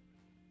 sir.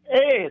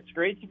 Hey, it's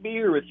great to be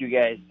here with you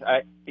guys.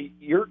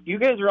 You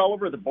guys are all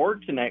over the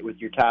board tonight with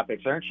your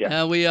topics, aren't you?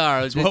 We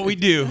are. It's what we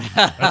do.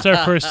 That's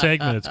our first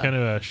segment. It's kind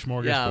of a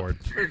smorgasbord.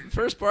 Yeah,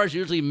 first part's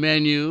usually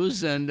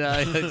menus. And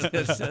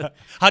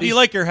how do you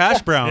like your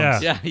hash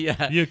browns?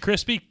 Yeah. You a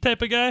crispy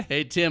type of guy?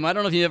 Hey, Tim, I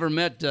don't know if you ever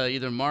met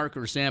either Mark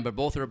or Sam, but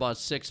both are about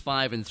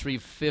 6'5" and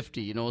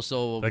 350. You know,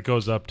 so that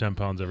goes up 10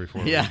 pounds every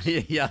 4 weeks.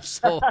 Yeah.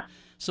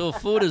 So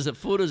food is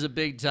a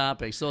big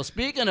topic. So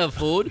speaking of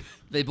food,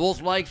 they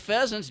both like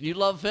pheasants. You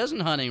love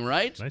pheasant hunting,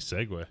 right? Nice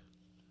segue.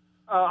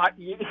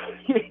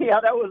 Yeah,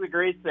 that was a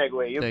great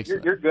segue. You're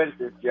good at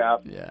this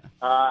job. Yeah.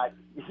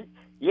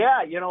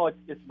 Yeah,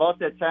 it's about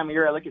that time of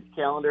year. I look at the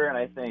calendar and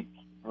I think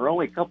we're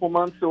only a couple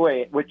months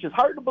away, which is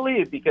hard to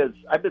believe because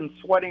I've been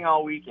sweating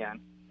all weekend.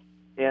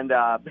 And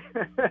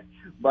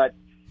but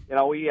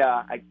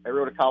I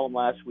wrote a column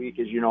last week,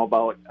 as you know,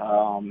 about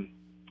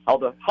how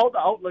the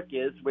outlook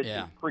is, which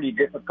is pretty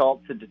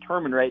difficult to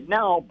determine right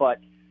now. But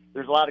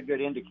there's a lot of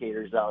good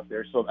indicators out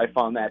there, so I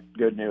found that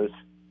good news.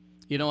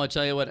 I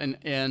tell you what,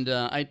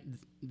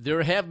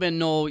 there have been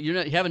you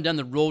haven't done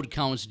the road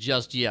counts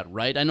just yet,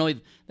 right? I know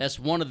that's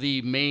one of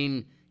the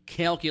main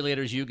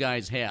calculators you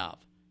guys have.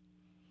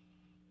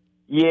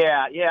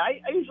 Yeah.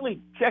 I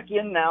usually check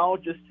in now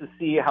just to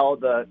see how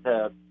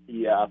the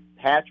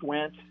hatch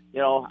went.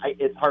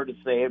 It's hard to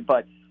say,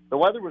 but the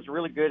weather was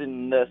really good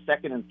in the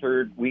second and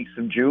third weeks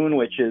of June,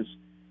 which is,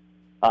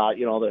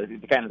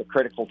 the kind of the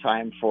critical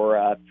time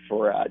for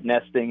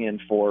nesting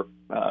and for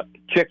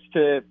chicks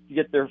to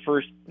get their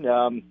first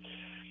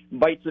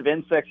bites of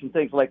insects and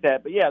things like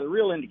that. But yeah, the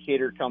real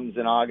indicator comes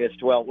in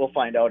August. Well, we'll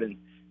find out in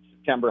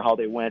September how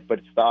they went, but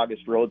it's the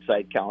August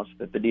roadside counts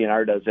that the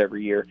DNR does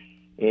every year,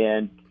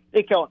 and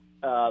they count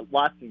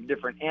lots of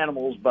different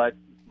animals, but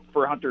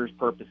for hunters'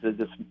 purposes,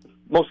 it's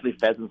mostly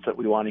pheasants that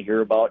we want to hear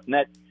about, and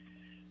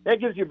that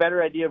gives you a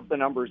better idea of the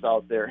numbers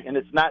out there. And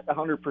it's not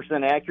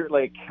 100% accurate,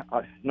 like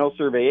no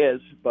survey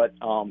is, but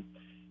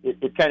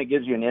it kind of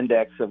gives you an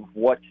index of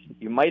what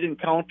you might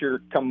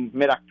encounter come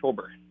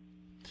mid-October.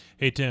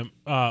 Hey, Tim,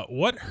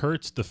 what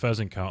hurts the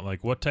pheasant count?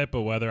 Like, what type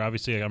of weather?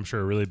 Obviously, I'm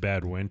sure a really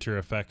bad winter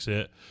affects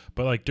it,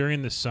 but like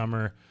during the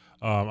summer,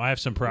 I have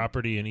some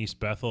property in East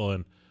Bethel,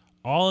 and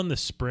all in the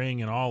spring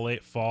and all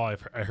late fall,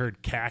 I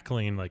heard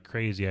cackling like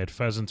crazy. I had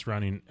pheasants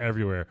running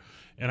everywhere,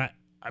 and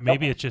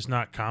maybe it's just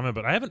not common,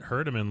 but I haven't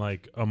heard them in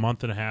like a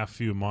month and a half,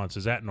 few months.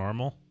 Is that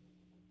normal?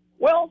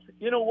 Well,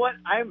 you know what?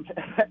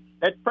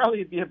 That'd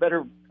probably be a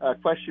better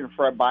question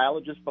for a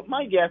biologist, but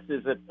my guess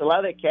is that a lot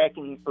of that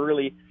cackling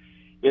early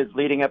is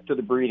leading up to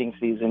the breeding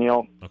season.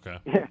 Okay.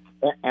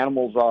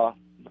 Animals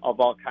of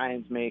all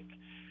kinds make,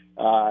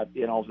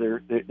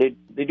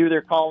 they do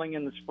their calling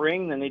in the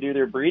spring, then they do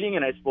their breeding,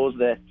 and I suppose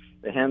the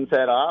hens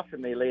head off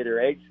and they lay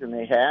their eggs and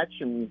they hatch,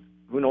 and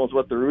who knows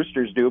what the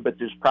roosters do, but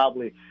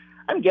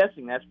I'm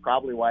guessing that's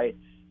probably why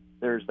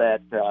there's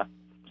that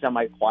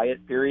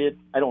semi-quiet period.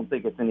 I don't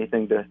think it's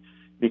anything to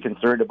be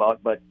concerned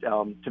about, but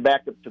to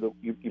back up to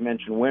you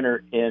mentioned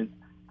winter, and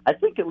I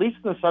think at least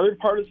in the southern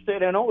part of the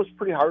state, I know it was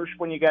pretty harsh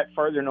when you got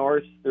farther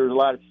north. There was a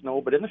lot of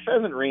snow, but in the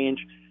pheasant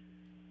range,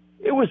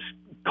 it was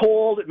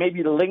cold. It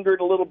maybe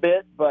lingered a little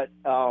bit, but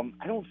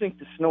I don't think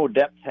the snow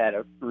depth had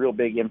a real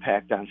big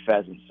impact on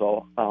pheasants.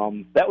 So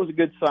that was a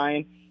good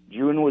sign.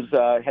 June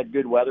had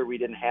good weather. We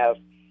didn't have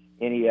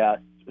any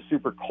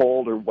super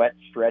cold or wet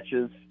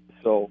stretches.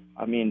 So,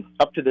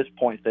 up to this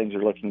point, things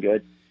are looking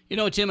good.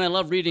 Tim, I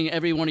love reading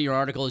every one of your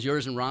articles,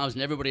 yours and Rob's,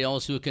 and everybody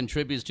else who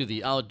contributes to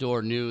the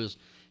outdoor news.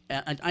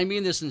 And I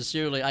mean this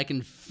sincerely. I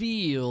can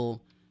feel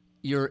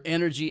your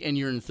energy and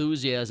your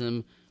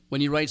enthusiasm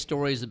when you write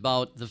stories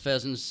about the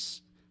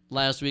pheasants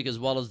last week, as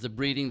well as the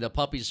breeding, the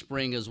puppy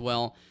spring as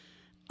well.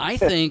 I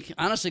think,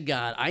 honest to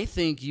God,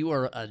 you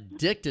are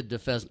addicted to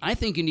pheasants. I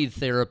think you need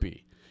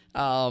therapy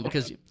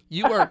because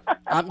you are.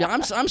 I'm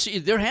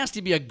there has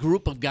to be a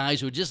group of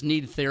guys who just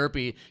need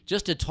therapy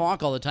just to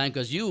talk all the time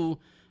because you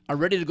are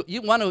ready to go.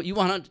 You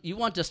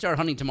want to start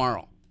hunting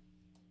tomorrow.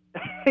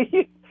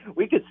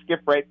 We could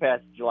skip right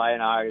past July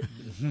and August,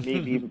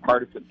 maybe even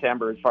part of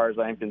September, as far as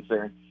I'm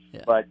concerned.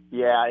 Yeah. But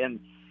yeah, and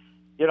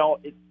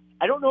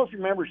I don't know if you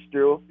remember,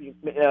 Stu.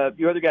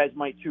 You other guys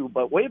might too.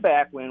 But way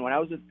back when I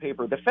was at the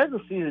paper, the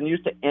pheasant season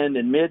used to end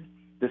in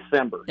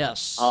mid-December.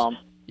 Yes.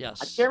 Yes.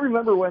 I can't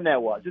remember when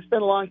that was. It's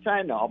been a long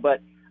time now.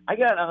 But I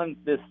got on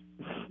this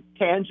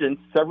tangent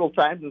several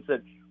times and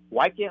said,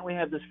 "Why can't we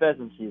have this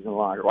pheasant season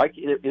longer?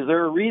 Is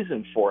there a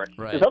reason for it?"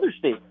 Right. Because other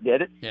states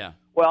did it. Yeah.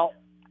 Well,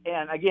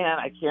 and again,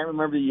 I can't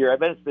remember the year. I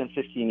bet it's been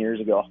 15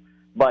 years ago.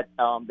 But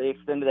they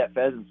extended that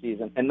pheasant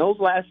season. And those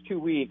last 2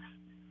 weeks,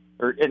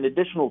 or an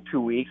additional 2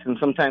 weeks, and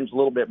sometimes a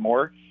little bit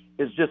more,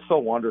 is just so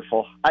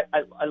wonderful.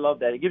 I love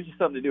that. It gives you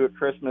something to do at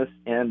Christmas,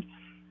 and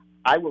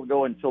I will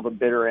go until the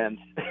bitter end.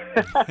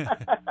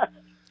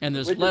 And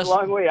there's which is a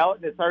long way out,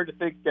 and it's hard to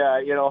think,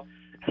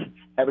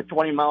 have a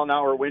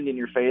 20-mile-an-hour wind in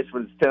your face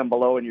when it's 10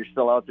 below and you're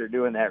still out there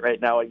doing that.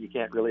 Right now, you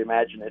can't really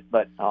imagine it.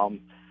 But,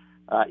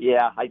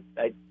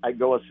 I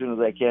go as soon as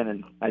I can,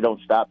 and I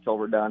don't stop till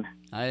we're done.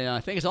 I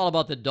think it's all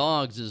about the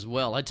dogs as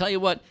well. I tell you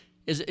what,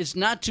 it's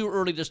not too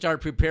early to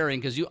start preparing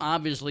because you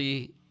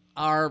obviously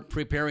are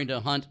preparing to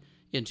hunt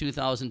in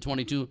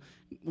 2022.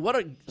 What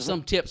are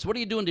some tips? What are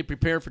you doing to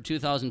prepare for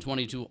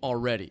 2022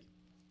 already?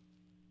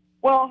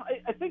 Well,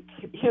 I think,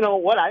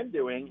 what I'm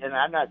doing, and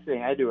I'm not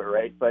saying I do it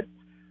right, but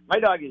my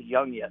dog is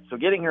young yet, so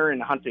getting her in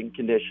hunting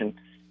condition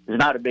is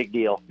not a big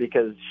deal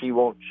because she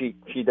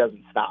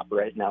doesn't stop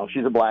right now.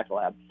 She's a black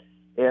lab.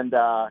 And,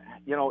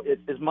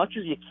 as much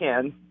as you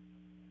can,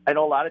 I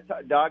know a lot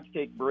of dogs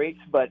take breaks,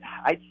 but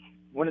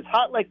when it's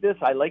hot like this,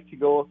 I like to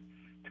go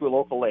to a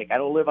local lake. I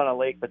don't live on a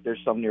lake, but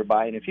there's some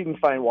nearby. And if you can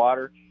find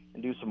water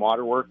and do some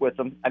water work with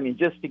them. I mean,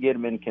 just to get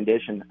them in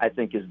condition, I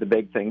think is the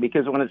big thing,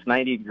 because when it's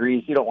 90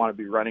 degrees, you don't want to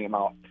be running them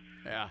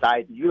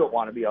outside. You don't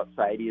want to be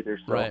outside either.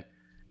 So, right.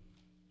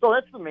 So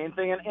that's the main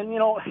thing. And you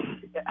know,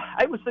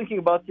 I was thinking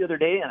about the other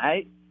day, and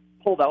I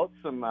pulled out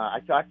some, I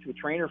talked to a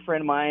trainer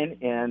friend of mine,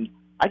 and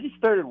I just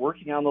started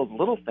working on those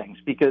little things,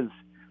 because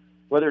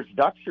whether it's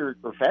ducks or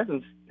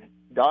pheasants,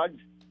 dogs,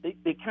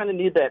 they kind of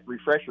need that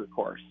refresher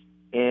course.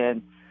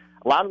 And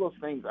a lot of those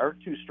things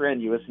aren't too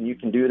strenuous, and you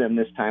can do them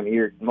this time of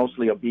year,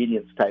 mostly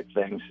obedience type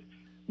things.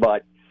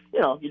 But,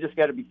 you know, you just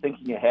got to be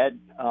thinking ahead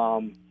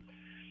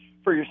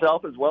for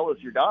yourself as well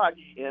as your dog,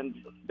 and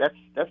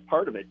that's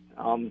part of it.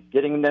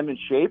 Getting them in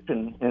shape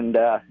and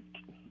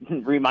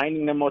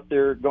reminding them what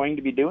they're going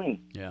to be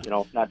doing, you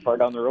know, not far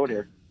down the road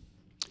here.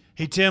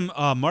 Hey, Tim,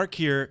 Mark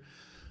here.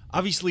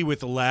 Obviously, with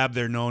the lab,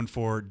 they're known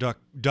for duck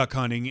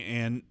hunting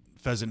and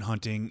pheasant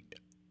hunting.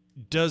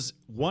 Does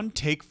one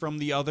take from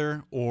the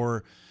other,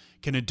 or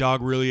can a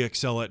dog really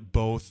excel at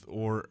both,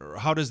 or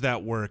how does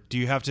that work? Do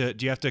you have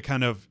to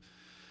kind of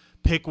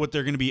pick what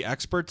they're going to be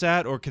experts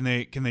at, or can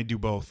they do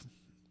both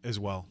as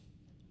well?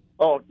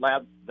 Oh,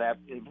 lab.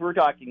 If we're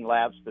talking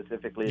lab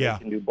specifically, they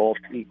can do both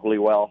equally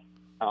well.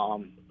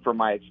 From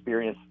my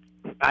experience,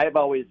 I've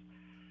always,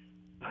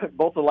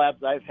 both the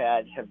labs I've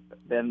had have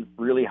been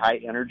really high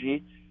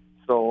energy.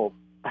 So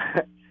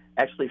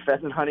actually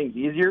pheasant hunting's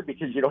easier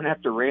because you don't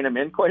have to rein them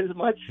in quite as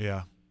much.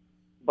 Yeah.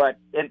 But,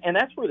 and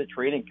that's where the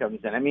training comes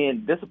in. I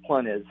mean,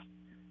 discipline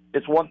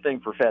it's one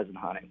thing for pheasant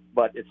hunting,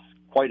 but it's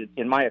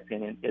in my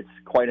opinion, it's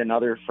quite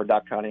another for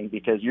duck hunting,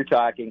 because you're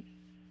talking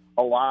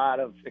a lot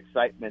of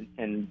excitement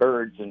and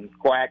birds and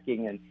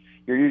quacking, and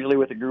you're usually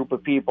with a group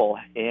of people.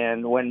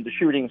 And when the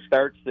shooting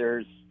starts,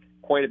 there's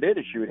quite a bit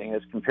of shooting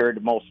as compared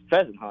to most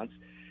pheasant hunts.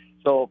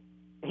 So,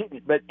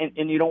 but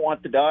you don't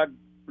want the dog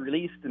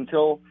released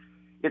until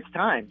it's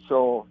time.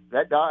 So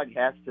that dog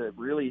has to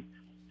really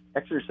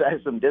exercise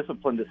some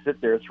discipline to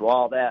sit there through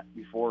all that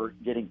before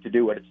getting to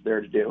do what it's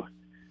there to do.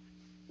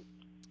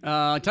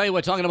 I tell you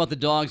what, talking about the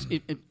dogs,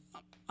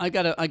 I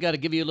gotta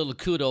give you a little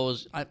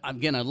kudos. I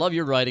love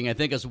your writing. I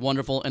think it's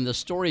wonderful. And the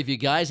story, if you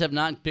guys have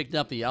not picked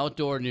up the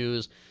Outdoor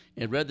News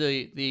and read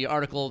the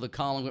article, the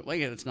column,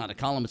 wait, it's not a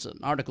column, it's an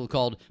article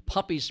called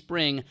Puppy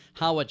Spring,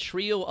 How a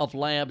Trio of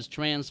Labs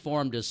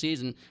Transformed a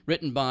Season,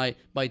 written by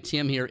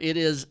Tim here. It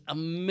is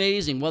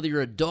amazing, whether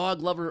you're a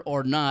dog lover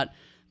or not.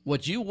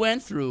 What you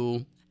went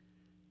through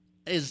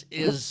is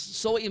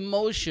so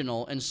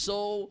emotional and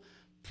so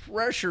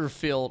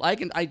pressure-filled.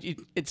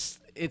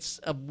 It's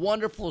a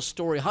wonderful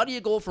story. How do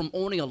you go from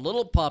owning a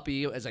little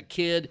puppy as a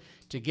kid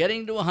to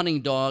getting to a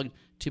hunting dog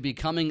to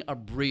becoming a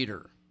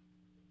breeder?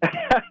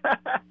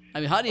 I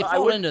mean, how do you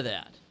fall into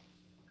that?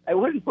 I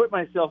wouldn't put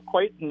myself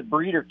quite in the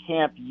breeder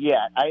camp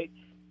yet.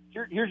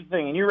 Here's the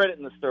thing, and you read it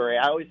in the story.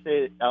 I always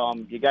say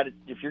you got to,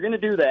 if you're going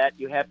to do that,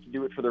 you have to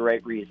do it for the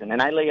right reason.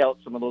 And I lay out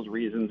some of those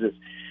reasons. Is,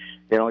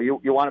 you know, you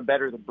want to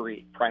better the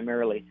breed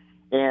primarily,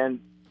 and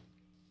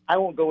I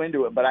won't go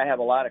into it, but I have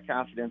a lot of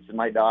confidence in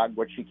my dog,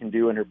 what she can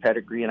do in her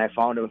pedigree, and I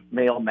found a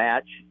male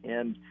match.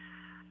 And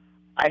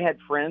I had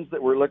friends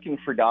that were looking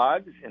for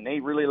dogs, and they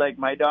really liked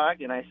my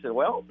dog, and I said,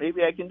 well,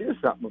 maybe I can do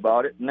something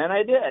about it. And then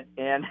I did,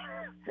 and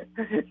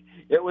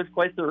it was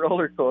quite the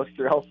roller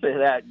coaster, I'll say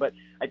that. But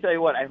I tell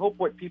you what, I hope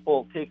what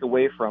people take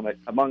away from it,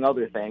 among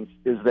other things,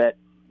 is that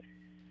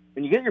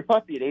when you get your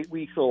puppy at 8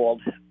 weeks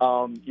old,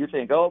 you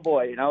think, oh,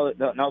 boy, now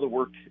the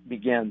work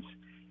begins.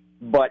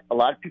 But a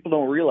lot of people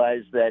don't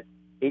realize that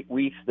 8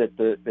 weeks that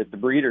the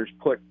breeders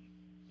put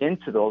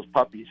into those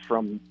puppies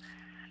from,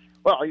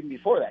 well, even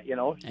before that, you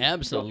know.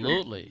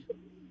 Absolutely.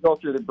 Go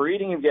through the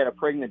breeding, you get a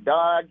pregnant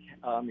dog,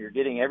 you're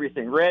getting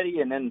everything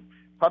ready, and then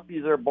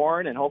puppies are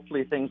born, and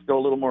hopefully things go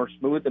a little more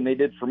smooth than they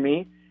did for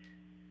me.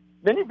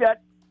 Then you've got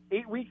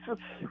 8 weeks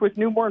with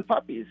newborn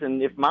puppies,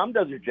 and if mom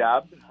does her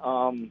job,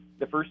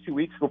 the first 2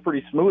 weeks go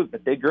pretty smooth,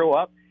 but they grow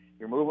up,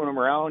 you're moving them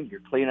around,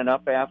 you're cleaning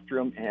up after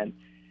them, and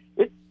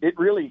it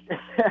really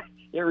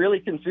it really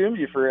consumes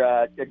you for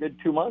a good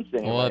 2 months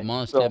anyway. Oh, it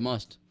must. It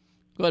must.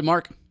 Go ahead,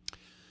 Mark.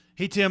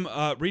 Hey, Tim,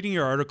 reading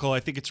your article, I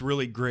think it's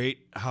really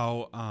great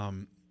how,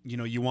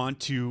 you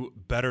want to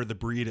better the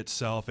breed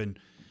itself. And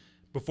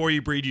before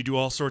you breed, you do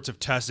all sorts of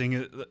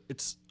testing.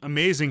 It's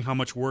amazing how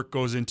much work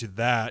goes into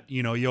that.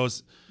 You know,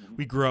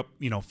 we grew up,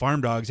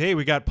 farm dogs. Hey,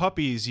 we got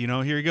puppies,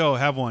 here you go,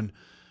 have one.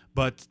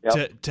 But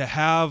to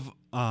have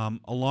a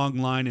long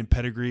line and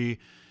pedigree,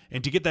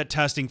 and to get that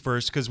testing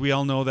first, because we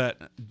all know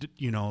that,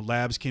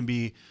 labs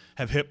can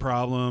have hip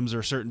problems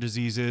or certain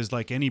diseases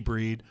like any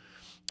breed.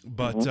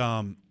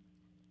 But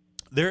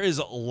there is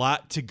a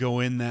lot to go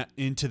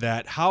into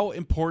that. How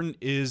important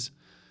is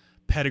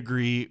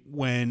pedigree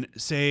when,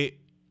 say,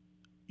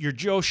 you're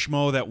Joe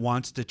Schmo that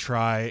wants to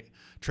try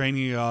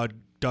training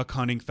duck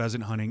hunting,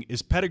 pheasant hunting?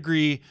 Is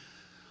pedigree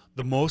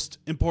the most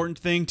important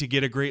thing to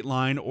get a great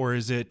line, or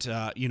is it,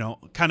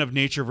 kind of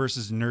nature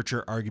versus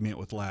nurture argument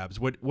with labs?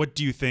 What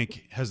do you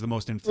think has the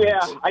most influence?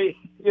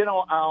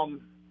 Yeah,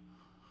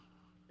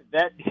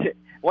 that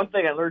one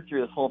thing I learned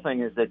through this whole thing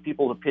is that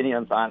people's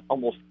opinions on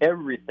almost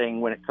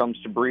everything when it comes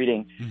to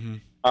breeding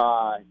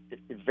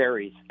It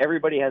varies.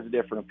 Everybody has a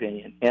different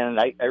opinion, and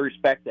I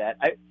respect that.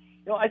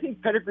 I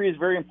think pedigree is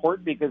very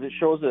important because it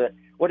shows that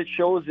what it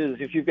shows is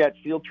if you've got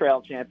field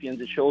trial champions,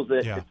 it shows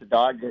that it's a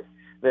dog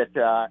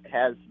that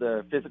has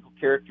the physical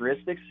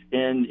characteristics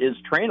and is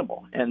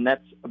trainable, and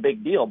that's a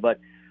big deal. But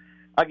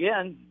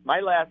again,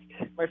 my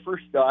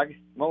first dog,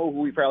 Mo, who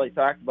we probably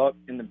talked about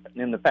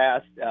in the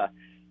past,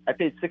 I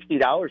paid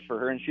 $60 for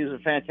her, and she was a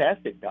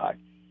fantastic dog.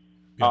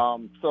 Yeah.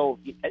 So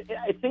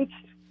I think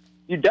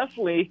you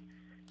definitely.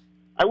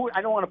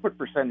 I don't want to put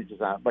percentages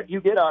on it, but you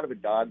get out of a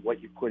dog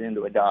what you put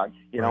into a dog.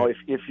 You know,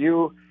 if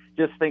you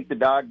just think the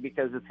dog,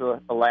 because it's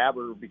a lab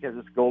or because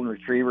it's a golden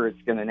retriever,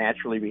 it's going to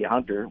naturally be a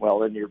hunter, well,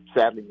 then you're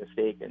sadly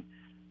mistaken.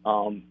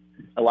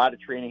 A lot of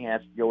training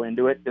has to go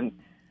into it. And,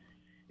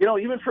 you know,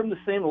 even from the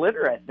same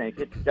litter, I think,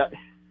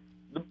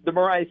 the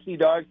more I see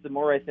dogs, the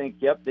more I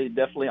think, they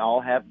definitely all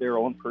have their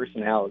own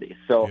personality.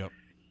 So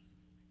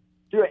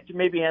to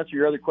maybe answer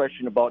your other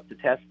question about the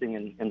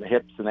testing and the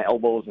hips and the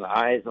elbows and the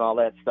eyes and all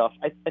that stuff,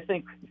 I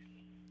think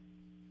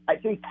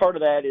part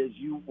of that is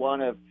you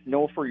want to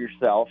know for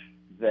yourself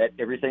that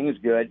everything is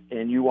good,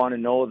 and you want to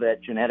know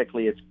that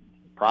genetically it's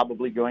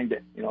probably going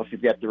to, you know, if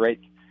you've got the right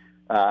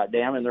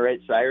dam and the right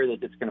sire,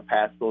 that it's going to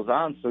pass those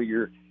on. So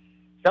you're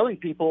selling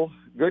people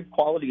good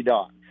quality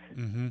dogs.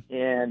 Mm-hmm.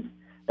 And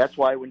that's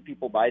why when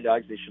people buy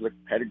dogs, they should look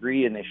at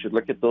pedigree and they should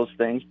look at those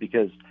things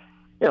because,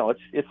 you know,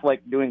 it's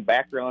like doing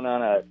background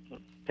on a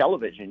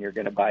television you're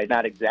going to buy.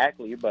 Not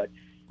exactly, but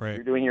you're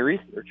doing your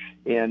research.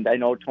 And I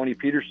know Tony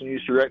Peterson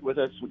used to write with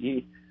us.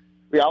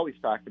 We always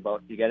talked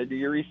about you got to do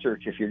your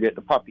research if you're getting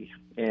a puppy.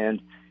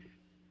 And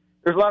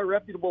there's a lot of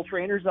reputable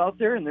trainers out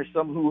there, and there's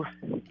some who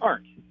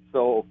aren't.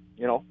 So,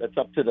 you know, that's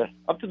up to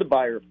the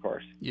buyer, of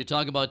course. You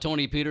talk about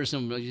Tony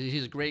Peterson.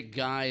 He's a great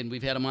guy, and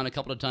we've had him on a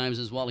couple of times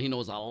as well. He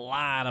knows a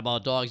lot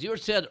about dogs. You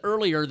said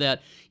earlier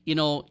that, you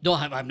know,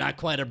 I'm not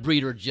quite a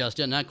breeder just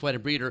yet, not quite a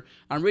breeder.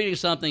 I'm reading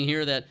something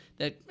here that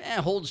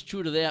holds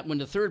true to that. When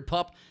the third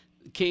pup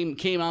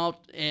came out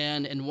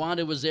and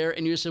Wanda was there,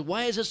 and you said,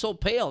 why is it so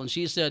pale? And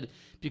she said,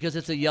 because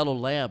it's a yellow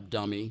lab,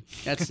 dummy.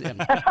 That's all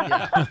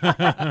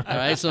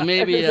right. So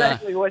maybe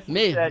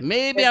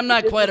maybe I'm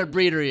not quite a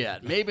breeder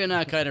yet. Maybe I'm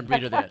not quite a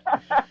breeder yet.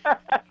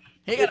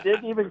 It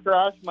didn't even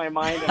cross my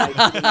mind, and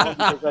I didn't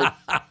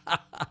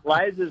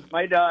know because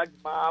my dog's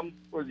mom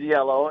was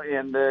yellow,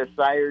 and the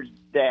sire's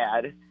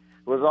dad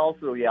was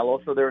also yellow.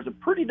 So there was a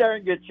pretty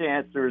darn good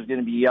chance there was going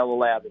to be yellow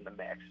lab in the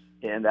mix,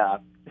 and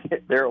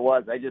there it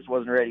was. I just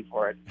wasn't ready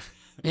for it.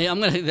 Hey,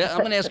 I'm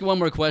gonna ask you one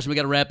more question. We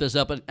got to wrap this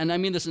up, and I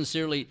mean this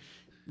sincerely.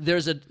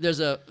 There's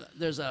a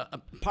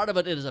part of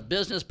it is a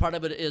business. Part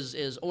of it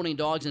is owning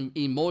dogs and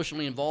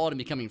emotionally involved and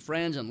becoming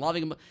friends and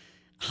loving them.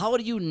 How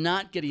do you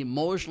not get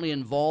emotionally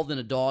involved in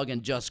a dog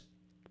and just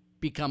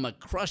become a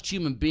crushed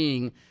human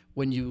being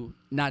when you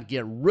not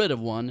get rid of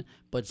one,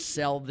 but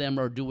sell them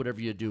or do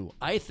whatever you do?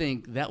 I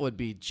think that would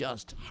be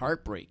just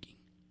heartbreaking.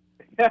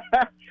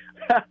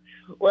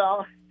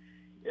 Well,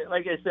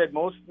 like I said,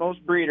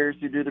 most breeders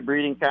who do the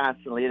breeding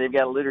constantly, they've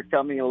got a litter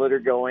coming, a litter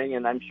going,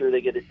 and I'm sure they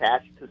get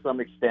attached to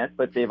some extent,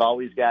 but they've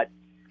always got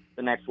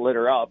the next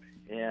litter up.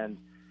 And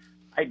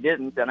I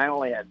didn't, and I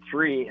only had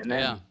 3. And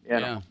then, you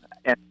know,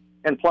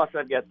 and plus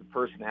I've got the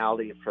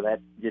personality for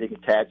that getting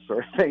attached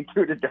sort of thing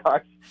to the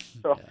dogs.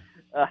 So,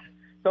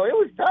 so it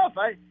was tough.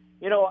 I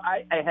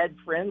had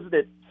friends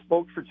that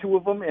spoke for 2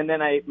 of them, and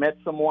then I met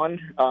someone,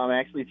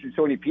 actually through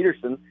Tony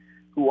Peterson,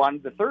 who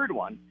wanted the 3rd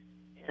one.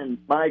 And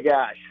my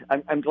gosh,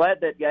 I'm glad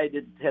that guy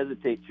didn't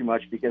hesitate too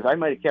much because I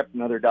might have kept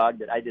another dog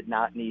that I did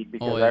not need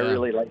because I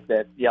really liked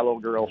that yellow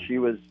girl. She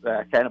was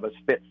kind of a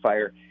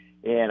spitfire,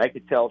 and I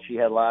could tell she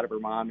had a lot of her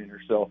mom in her.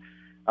 So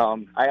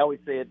I always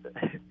say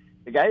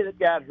the guy that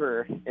got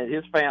her and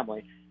his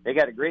family, they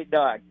got a great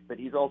dog, but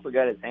he's also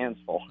got his hands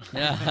full.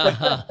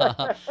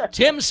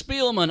 Tim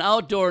Spielman,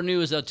 Outdoor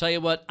News. I'll tell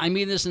you what, I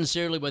mean this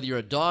sincerely, whether you're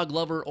a dog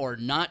lover or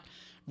not.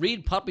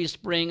 Read Puppy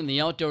Spring in the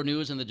Outdoor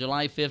News in the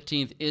July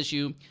 15th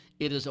issue.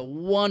 It is a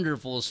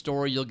wonderful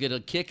story. You'll get a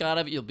kick out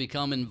of it. You'll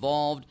become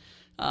involved.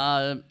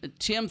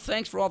 Tim,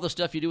 thanks for all the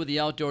stuff you do with the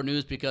Outdoor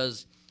News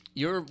because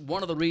you're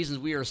one of the reasons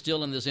we are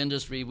still in this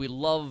industry. We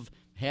love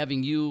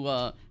having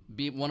you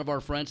be one of our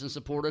friends and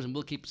supporters, and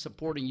we'll keep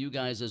supporting you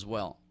guys as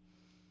well.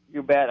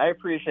 You bet. I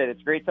appreciate it.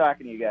 It's great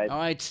talking to you guys. All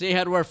right. Say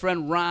hi to our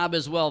friend Rob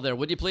as well there,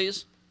 would you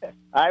please?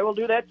 I will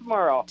do that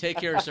tomorrow. Take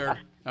care, sir.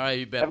 All right,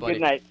 you bet, Have buddy. a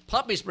good night.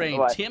 Puppy Spring,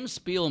 Bye-bye. Tim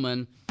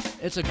Spielman.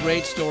 It's a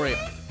great story.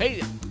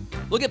 Hey,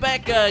 we'll get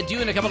back to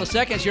you in a couple of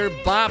seconds here.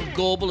 Bob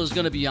Goebel is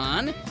going to be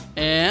on.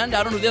 And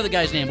I don't know the other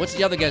guy's name. What's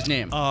the other guy's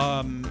name?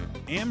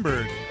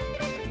 Amberg.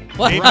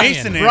 What?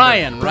 Mason Amberg.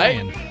 Brian,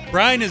 right?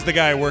 Brian is the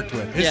guy I worked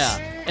with.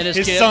 And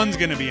his kid. Son's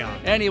going to be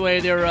on. Anyway,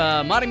 they're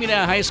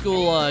Mahtomedi High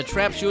School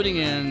trap shooting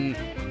and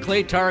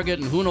clay target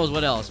and who knows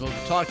what else. We'll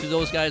talk to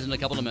those guys in a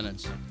couple of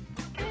minutes.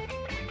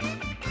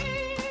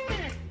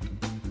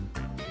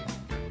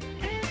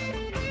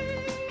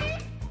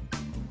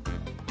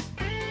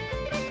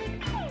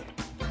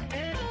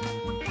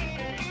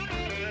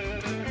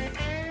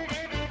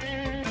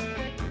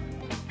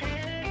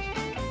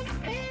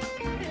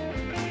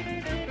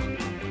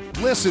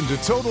 Listen to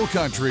Total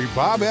Country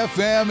Bob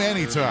FM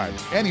anytime,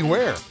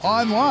 anywhere,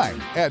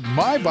 online at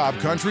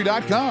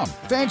mybobcountry.com.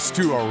 Thanks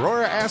to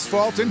Aurora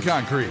Asphalt and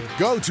Concrete.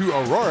 Go to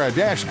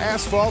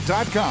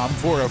aurora-asphalt.com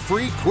for a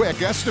free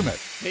quick estimate.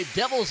 Hey,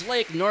 Devil's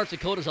Lake, North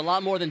Dakota is a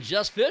lot more than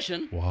just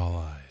fishing.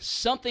 Walleyes.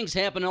 Something's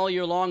happening all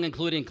year long,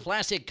 including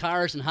classic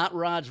cars and hot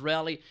rods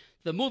rally.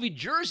 The movie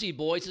Jersey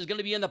Boys is going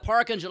to be in the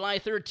park on July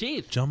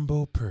 13th.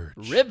 Jumbo Perch.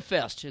 Rib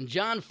Fest and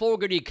John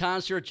Fogerty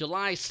concert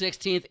July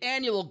 16th.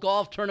 Annual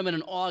golf tournament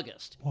in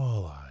August.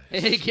 Walleyes.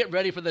 Hey, get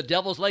ready for the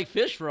Devil's Lake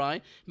Fish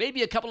Fry.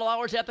 Maybe a couple of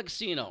hours at the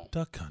casino.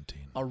 Duck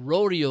hunting. A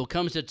rodeo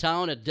comes to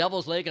town at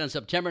Devil's Lake on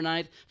September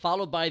 9th,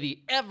 followed by the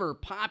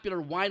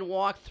ever-popular wine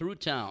walk through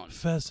town.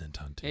 Pheasant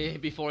hunting. Hey,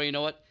 before you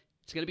know it,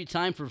 it's going to be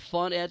time for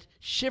fun at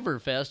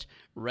Shiverfest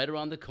right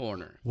around the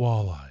corner.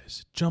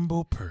 Walleyes.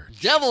 Jumbo Perch.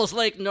 Devil's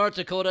Lake, North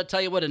Dakota.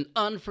 Tell you what, an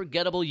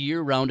unforgettable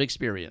year-round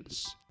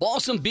experience.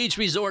 Balsam Beach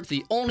Resort,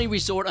 the only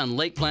resort on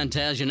Lake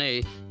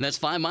Plantagenet, and that's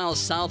 5 miles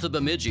south of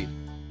Bemidji.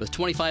 With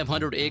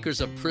 2,500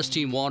 acres of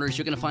pristine waters,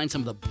 you're going to find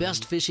some of the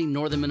best fishing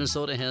northern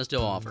Minnesota has to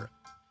offer.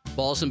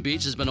 Balsam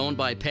Beach has been owned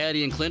by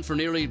Patty and Clint for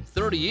nearly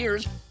 30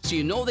 years, so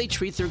you know they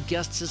treat their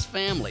guests as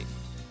family.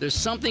 There's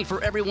something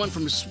for everyone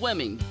from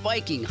swimming,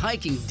 biking,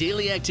 hiking,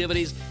 daily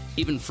activities,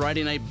 even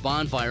Friday night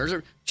bonfires,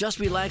 or just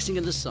relaxing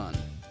in the sun.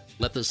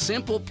 Let the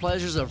simple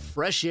pleasures of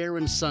fresh air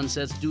and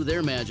sunsets do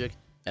their magic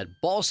at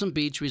Balsam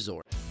Beach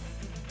Resort.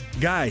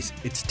 Guys,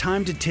 it's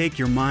time to take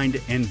your mind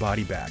and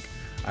body back.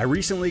 I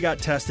recently got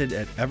tested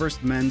at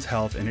Everest Men's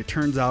Health, and it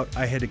turns out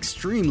I had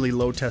extremely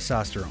low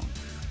testosterone.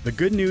 The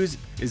good news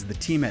is the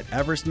team at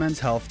Everest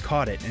Men's Health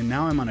caught it, and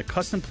now I'm on a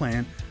custom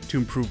plan to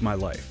improve my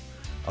life.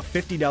 A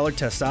 $50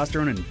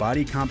 testosterone and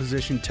body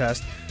composition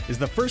test is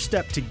the first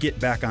step to get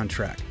back on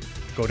track.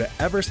 Go to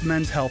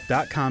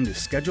everestmenshealth.com to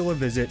schedule a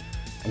visit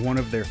at one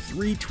of their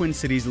 3 Twin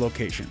Cities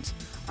locations.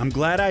 I'm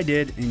glad I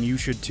did, and you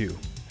should too.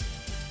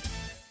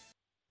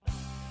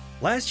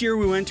 Last year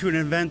we went to an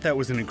event that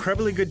was an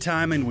incredibly good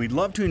time, and we'd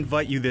love to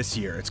invite you this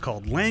year. It's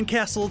called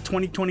Landcastle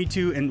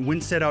 2022 and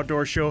Winstead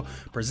Outdoor Show,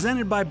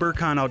 presented by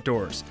Burcon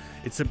Outdoors.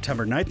 It's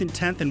September 9th and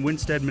 10th in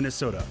Winstead,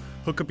 Minnesota.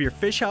 Hook up your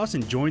fish house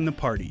and join the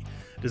party.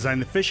 Design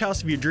the fish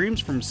house of your dreams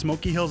from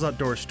Smoky Hills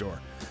Outdoor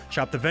Store.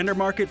 Shop the vendor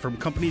market from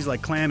companies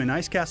like Clam and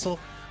Ice Castle.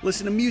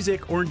 Listen to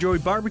music or enjoy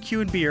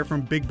barbecue and beer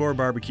from Big Boar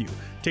Barbecue.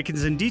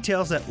 Tickets and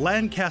details at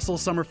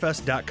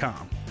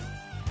landcastlesummerfest.com.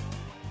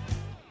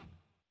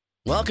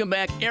 Welcome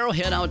back,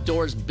 Arrowhead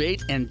Outdoors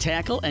Bait and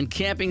Tackle and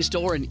Camping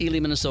Store in Ely,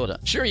 Minnesota.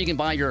 Sure, you can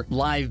buy your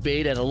live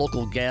bait at a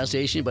local gas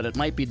station, but it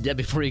might be dead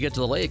before you get to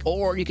the lake.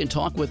 Or you can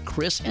talk with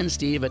Chris and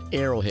Steve at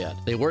Arrowhead.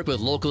 They work with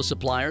local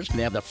suppliers.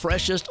 They have the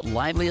freshest,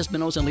 liveliest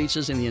minnows and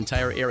leeches in the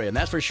entire area, and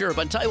that's for sure.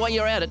 But tell you while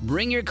you're at it,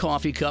 bring your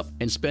coffee cup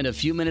and spend a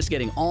few minutes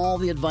getting all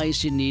the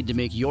advice you need to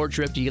make your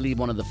trip to Ely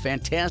one of the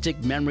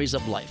fantastic memories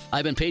of life.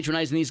 I've been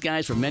patronizing these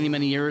guys for many,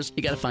 many years.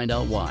 You got to find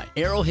out why.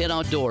 Arrowhead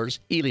Outdoors,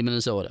 Ely,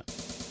 Minnesota.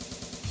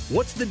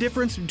 What's the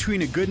difference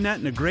between a good net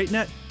and a great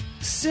net?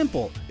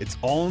 Simple. It's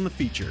all in the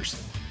features.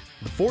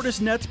 The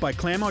Fortis nets by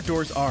Clam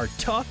Outdoors are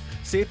tough,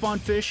 safe on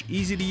fish,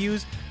 easy to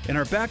use, and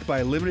are backed by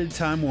a limited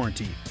time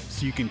warranty,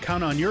 so you can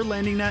count on your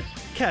landing net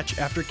catch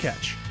after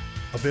catch.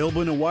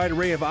 Available in a wide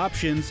array of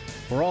options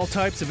for all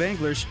types of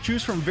anglers,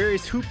 choose from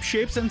various hoop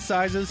shapes and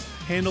sizes,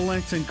 handle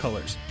lengths, and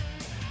colors.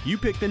 You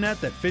pick the net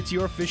that fits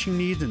your fishing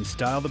needs and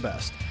style the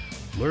best.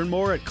 Learn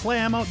more at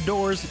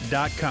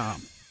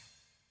clamoutdoors.com.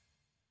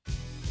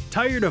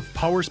 Tired of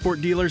power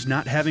sport dealers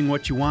not having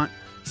what you want?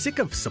 Sick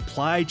of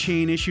supply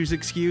chain issues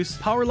excuse?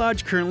 Power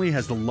Lodge currently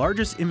has the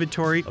largest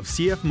inventory of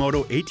CF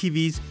Moto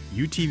ATVs,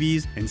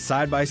 UTVs, and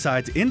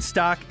side-by-sides in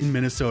stock in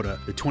Minnesota.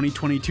 The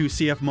 2022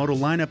 CF Moto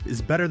lineup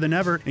is better than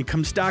ever and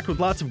comes stocked with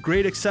lots of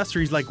great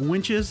accessories like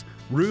winches,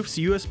 roofs,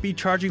 USB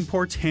charging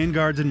ports,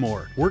 handguards, and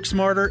more. Work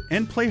smarter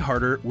and play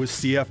harder with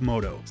CF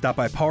Moto. Stop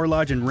by Power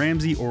Lodge in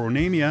Ramsey or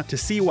Onamia to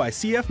see why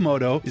CF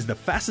Moto is the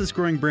fastest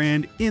growing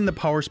brand in the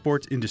power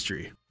sports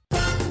industry.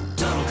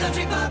 Total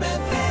Country Bob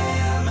FM.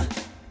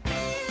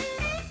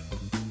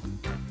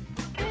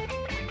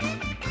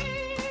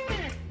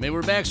 Hey,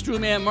 we're back.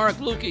 Strewman, Mark,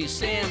 Lukey,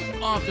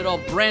 Sam, off it all,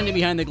 Brandon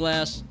behind the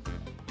glass.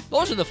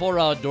 Those are the 4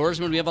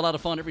 Outdoorsmen. We have a lot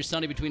of fun every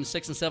Sunday between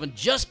 6 and 7,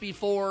 just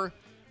before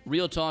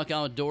Real Talk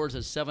Outdoors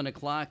at 7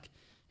 o'clock.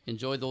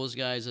 Enjoy those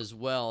guys as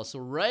well. So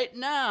right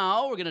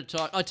now, we're going to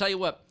talk. I'll tell you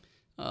what.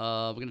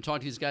 We're going to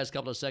talk to these guys a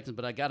couple of seconds,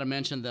 but I got to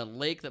mention the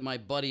lake that my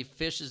buddy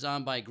fishes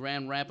on by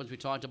Grand Rapids. We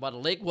talked about it,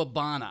 Lake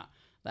Wabana.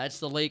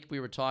 That's the lake we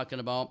were talking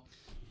about,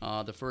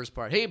 the first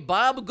part. Hey,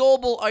 Bob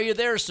Goebel, are you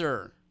there,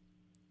 sir?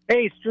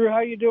 Hey, Stu,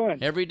 how you doing?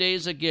 Every day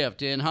is a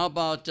gift. And how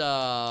about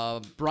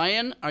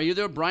Brian? Are you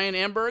there, Brian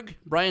Amberg?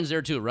 Brian's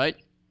there too, right?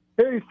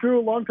 Hey, Stu,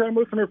 long-time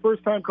listener,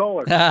 first-time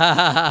caller.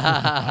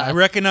 I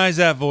recognize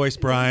that voice,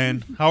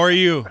 Brian. How are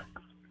you?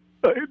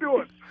 How you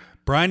doing?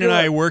 Brian and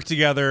I worked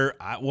together,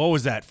 what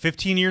was that,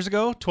 15 years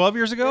ago? 12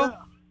 years ago?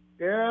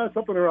 Yeah,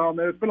 something around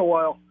there. It's been a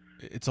while.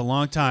 It's a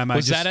long time.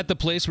 Was that at the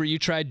place where you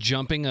tried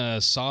jumping a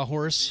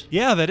sawhorse?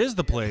 Yeah, that is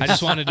the place. I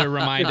just wanted to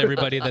remind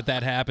everybody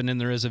that happened, and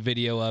there is a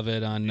video of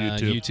it on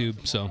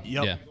YouTube. So,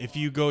 yeah. If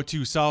you go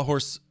to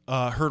Sawhorse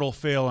Hurdle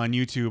Fail on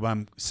YouTube,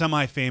 I'm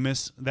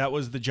semi-famous. That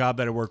was the job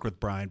that I worked with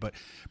Brian. But,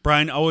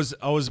 Brian, always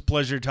a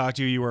pleasure to talk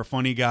to you. You were a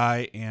funny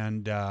guy,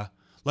 and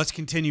let's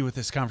continue with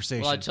this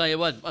conversation. Well, I tell you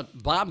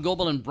what, Bob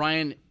Goebel and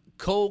Brian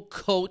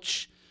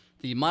co-coach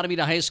the Mahtomedi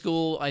High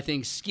School, I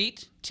think,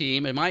 skeet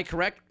team. Am I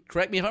correct?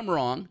 Correct me if I'm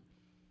wrong.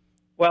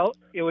 Well,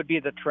 it would be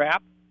the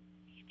trap,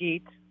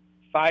 skeet,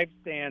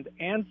 5-stand,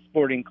 and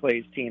sporting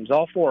clays teams,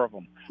 all 4 of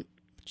them.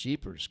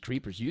 Jeepers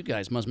creepers, you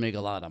guys must make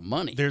a lot of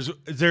money. There's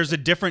a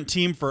different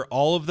team for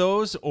all of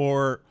those,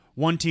 or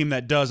one team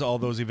that does all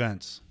those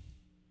events?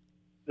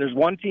 There's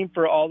one team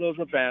for all those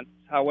events.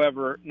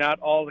 However, not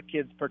all the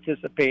kids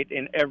participate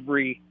in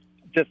every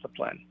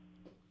discipline.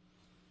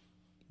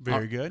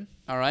 Very good.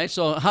 All right.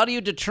 So how do you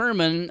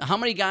determine how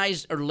many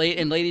guys and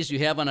ladies you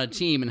have on a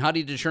team, and how do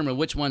you determine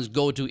which ones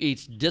go to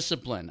each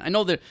discipline? I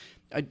know that,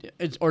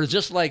 or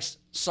just like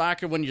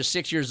soccer, when you're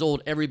 6 years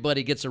old,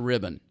 everybody gets a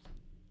ribbon.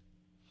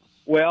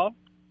 Well,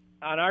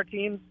 on our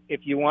teams, if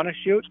you want to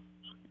shoot,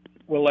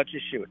 we'll let you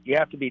shoot. You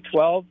have to be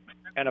 12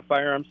 and a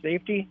firearm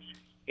safety.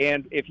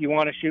 And if you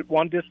want to shoot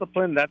one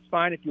discipline, that's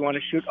fine. If you want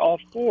to shoot all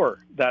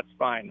 4, that's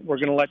fine. We're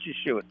going to let you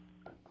shoot.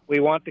 We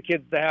want the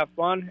kids to have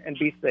fun and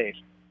be safe.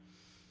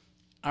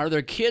 Are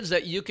there kids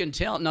that you can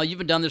tell? Now, you've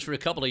been done this for a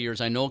couple of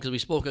years, I know, because we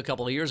spoke a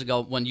couple of years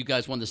ago when you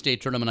guys won the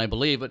state tournament, I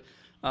believe. But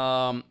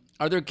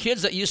are there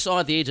kids that you saw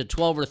at the age of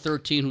 12 or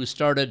 13 who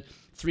started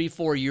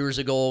 3-4 years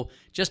ago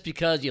just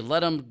because you let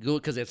them go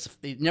because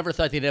they never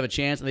thought they'd have a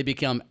chance, and they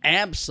become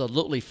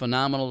absolutely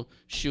phenomenal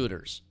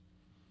shooters?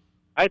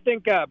 I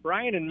think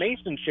Brian and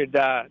Mason should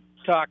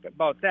talk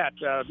about that.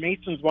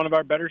 Mason's one of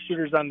our better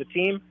shooters on the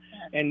team.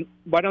 And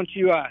why don't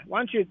you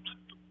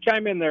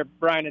chime in there,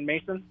 Brian and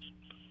Mason?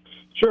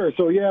 Sure.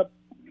 So, yeah,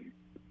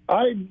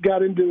 I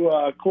got into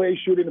clay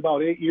shooting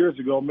about 8 years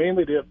ago,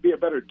 mainly to be a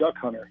better duck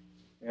hunter.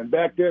 And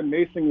back then,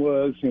 Mason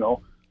was,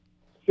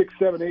 6,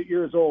 7, 8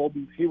 years old.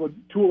 He would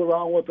tool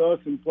around with us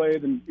and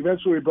played, and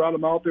eventually we brought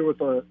him out there with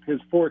his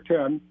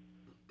 410.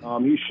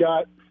 He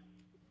shot.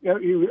 He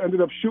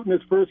ended up shooting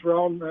his first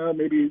round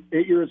maybe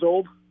 8 years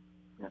old,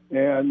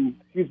 and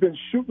he's been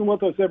shooting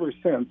with us ever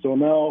since. So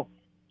now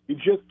he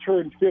just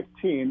turned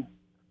 15.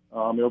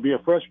 He'll be a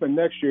freshman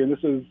next year, and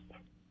this is,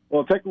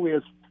 well, technically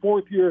his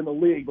 4th year in the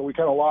league, but we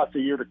kind of lost a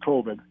year to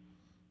COVID.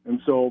 And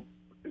so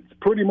it's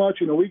pretty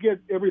much, we get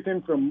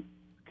everything from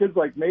kids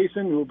like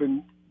Mason, who have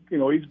been,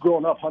 he's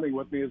grown up hunting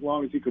with me as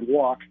long as he could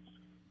walk,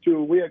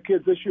 to we had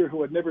kids this year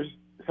who had never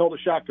held a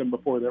shotgun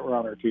before that were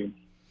on our team.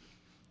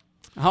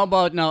 How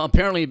about now?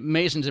 Apparently,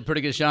 Mason's a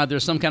pretty good shot.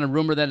 There's some kind of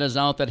rumor that is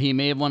out that he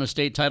may have won a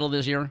state title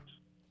this year.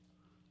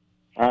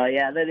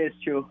 Yeah, that is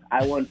true.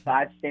 I won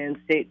 5-stand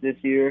state this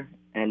year,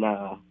 and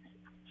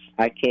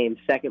I came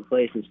 2nd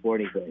place in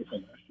sporting clays.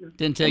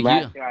 Didn't take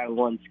last year I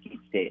won skeet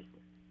state.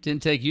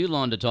 Didn't take you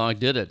long to talk,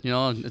 did it?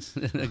 It's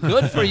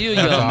good for you,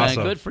 young awesome.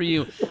 man. Good for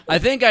you. I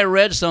think I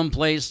read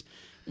someplace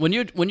when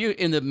you're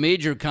in the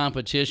major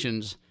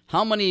competitions,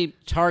 how many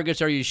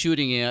targets are you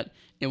shooting at,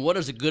 and what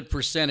is a good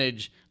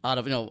percentage out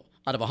of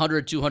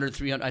 100, 200,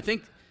 300? I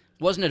think,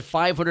 wasn't it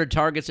 500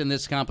 targets in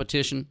this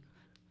competition?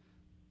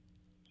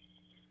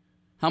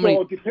 How many?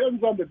 Well, it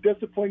depends on the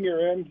discipline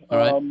you're in. All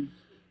right.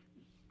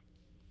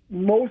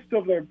 Most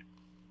of the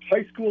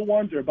high school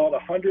ones are about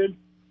 100.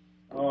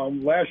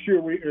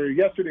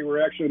 Yesterday we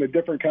were actually in a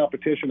different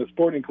competition, a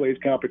sporting clays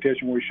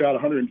competition, where we shot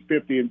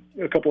 150 in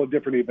a couple of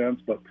different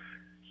events. But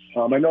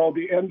I know at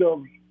the end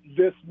of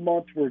this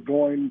month we're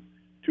going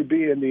to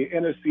be in the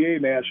NSCA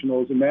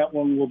Nationals, and that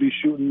one will be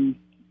shooting,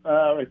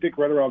 I think,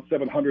 right around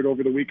 700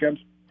 over the weekend.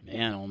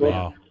 Man, oh So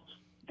man.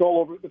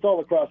 It's all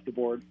across the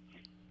board.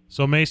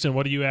 So, Mason,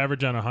 what do you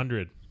average on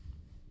 100?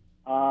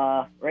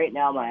 Right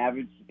now my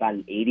average is about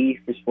an 80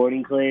 for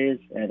sporting clays,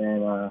 and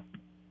then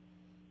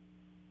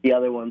the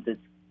other ones,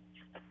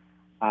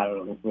 I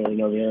don't really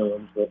know the other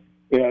ones, but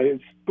Yeah, his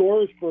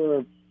scores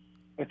for,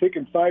 I think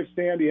in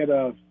 5-stand he had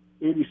a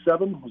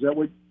 87. Was that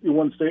what you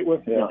won state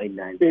with? No,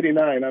 89.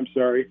 89, I'm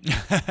sorry.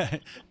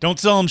 Don't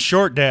sell him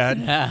short, Dad.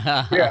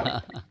 Yeah.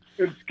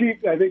 And skeet,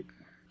 I think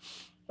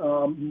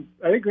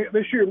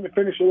this year we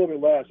finished a little bit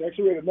last.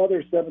 Actually, we had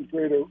another 7th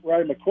grader,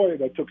 Ryan McCoy,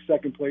 that took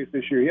 2nd place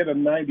this year. He had a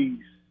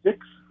 96,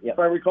 if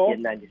I recall. He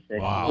had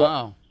 96.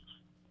 Wow.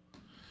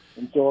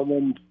 And so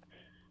then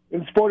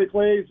in sporting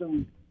clays,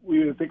 and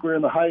I think we're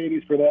in the high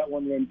 80s for that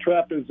one. And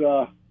trap is,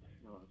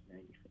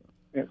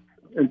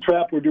 in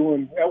trap we're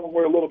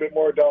a little bit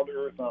more down to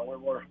earth on. We're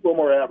a little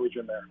more average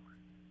in there.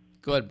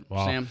 Good,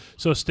 Wow. Sam.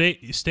 So state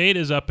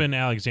is up in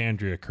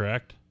Alexandria,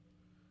 correct?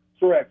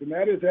 Correct, and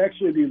that is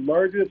actually the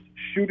largest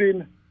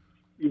shooting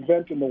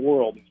event in the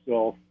world.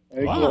 So I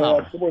think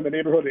we'll have somewhere in the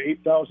neighborhood of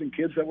 8,000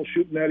 kids that will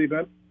shoot in that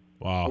event.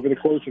 Wow. Over the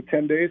course of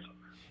 10 days.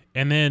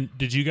 And then,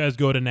 did you guys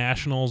go to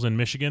nationals in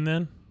Michigan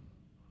then?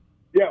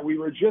 Yeah, we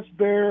were just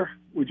there.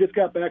 We just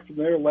got back from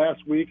there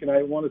last week, and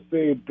I want to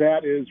say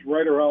that is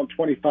right around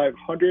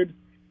 2,500.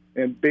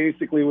 And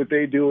basically what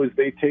they do is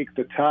they take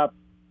the top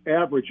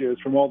averages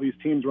from all these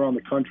teams around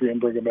the country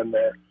and bring them in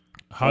there.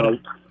 How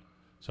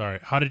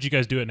did you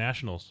guys do at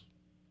Nationals?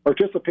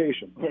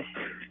 Participation.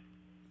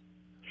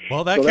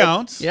 Well, that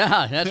counts.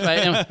 Yeah, that's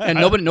right. And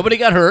nobody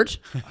got hurt.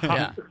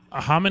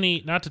 How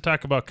many, not to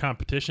talk about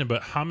competition,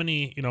 but how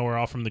many, we're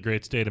all from the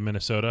great state of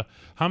Minnesota.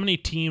 How many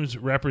teams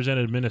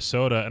represented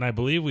Minnesota? And I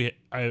believe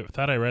I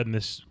thought I read in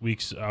this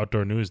week's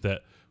Outdoor News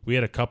that we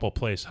had a couple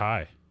place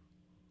high.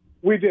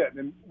 We did,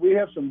 and we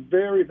have some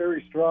very,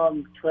 very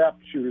strong trap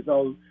shooters.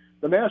 Now,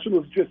 the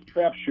Nationals just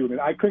trap shooting.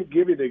 I couldn't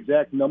give you the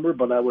exact number,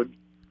 but I would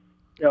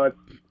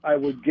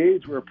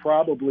gauge we're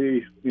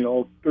probably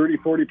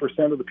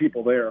 30-40% of the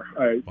people there.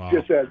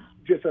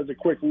 Just as a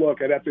quick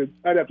look, I'd have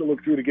to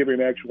look through to give you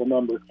an actual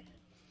number.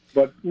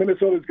 But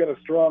Minnesota's got a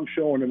strong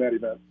showing in that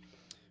event.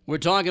 We're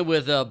talking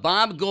with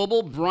Bob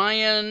Goebel,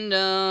 Brian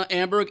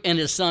Amberg, and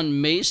his son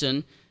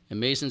Mason. And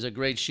Mason's a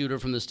great shooter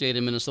from the state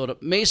of Minnesota.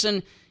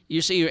 Mason,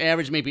 you say your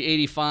average maybe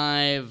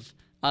 85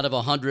 out of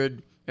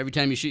 100. Every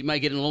time you shoot, you might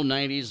get in the low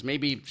 90s,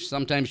 maybe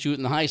sometimes shoot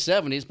in the high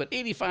 70s, but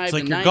 85 it's to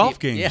like 90. Your golf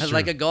game. Yeah, it's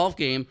like a golf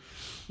game.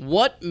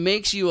 What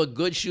makes you a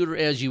good shooter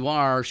as you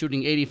are,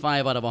 shooting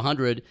 85 out of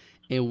 100,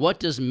 and what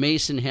does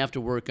Mason have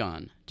to work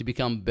on to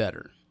become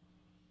better?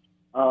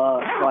 So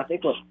I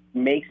think what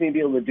makes me be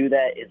able to do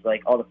that is,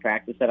 like, all the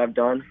practice that I've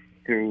done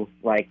through,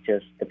 like,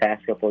 just the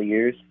past couple of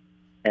years.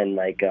 And,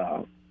 like,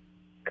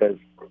 because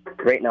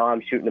right now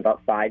I'm shooting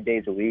about 5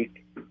 days a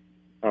week.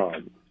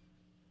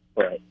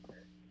 But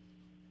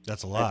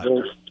that's a lot.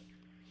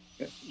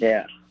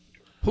 Yeah.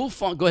 Go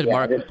ahead,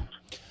 Mark.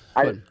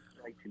 I like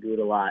to do it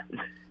a lot.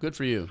 Good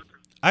for you.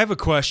 I have a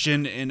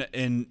question,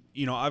 and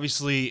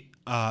obviously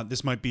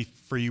this might be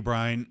for you,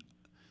 Brian.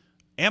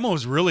 Ammo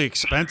is really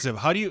expensive.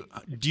 How do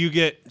you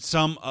get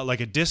some like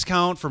a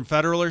discount from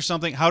Federal or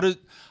something? How do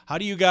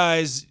you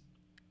guys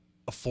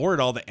afford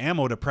all the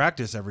ammo to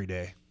practice every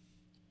day?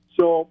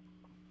 So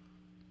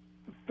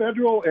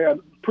Federal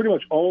and pretty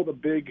much all the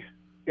big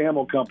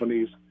ammo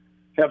companies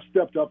have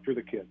stepped up for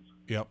the kids.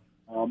 Yep.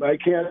 I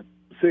can't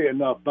say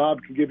enough.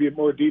 Bob can give you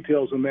more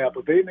details on that,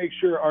 but they make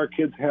sure our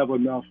kids have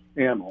enough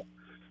ammo.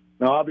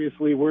 Now,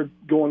 obviously, we're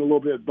going a little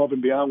bit above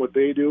and beyond what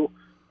they do.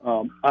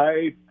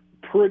 I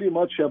pretty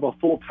much have a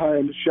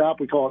full-time shop.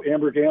 We call it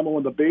Amberg Ammo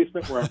in the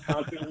basement, where I'm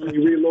constantly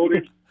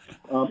reloading.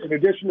 In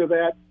addition to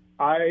that,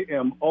 I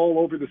am all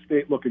over the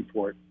state looking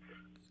for it.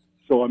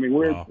 So, I mean,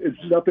 it's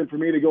nothing for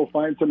me to go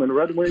find some in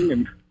Red Wing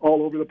and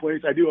all over the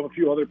place. I do have a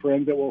few other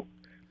friends that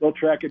they'll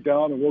track it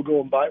down, and we'll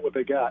go and buy what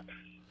they got.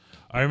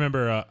 I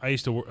remember I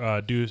used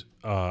to do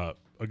a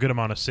good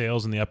amount of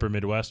sales in the upper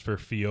Midwest for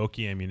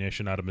Fiocchi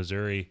ammunition out of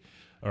Missouri,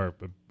 or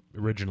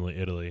originally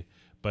Italy.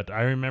 But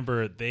I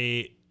remember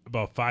they,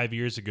 about 5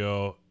 years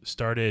ago,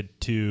 started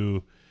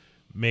to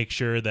make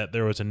sure that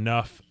there was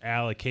enough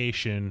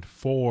allocation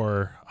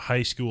for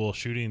high school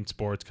shooting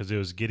sports because it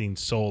was getting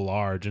so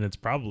large, and it's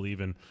probably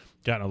even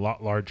gotten a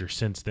lot larger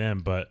since then.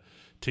 But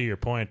to your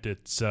point,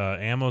 it's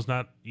ammo's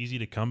not easy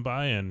to come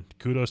by, and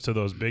kudos to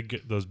those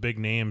big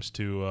names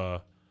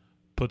to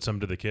put some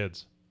to the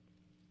kids.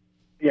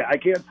 Yeah, I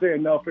can't say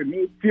enough. And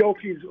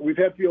Fiocchi's, we've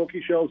had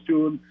Fiocchi shows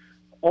too, and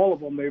all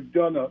of them,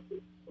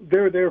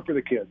 they're there for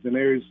the kids, and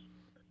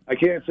I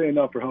can't say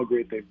enough for how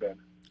great they've been.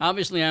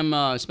 Obviously,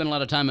 I'm spent a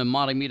lot of time in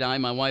Mahtomedi.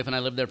 My wife and I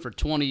lived there for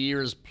 20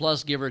 years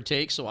plus, give or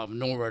take, so I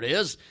know where it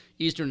is.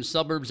 Eastern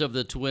suburbs of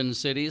the Twin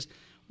Cities.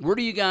 Where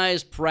do you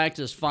guys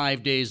practice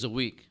 5 days a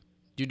week?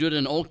 Do you do it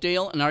in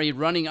Oakdale, and are you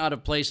running out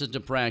of places to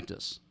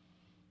practice?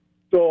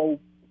 So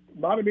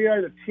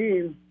Mahtomedi, the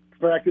team,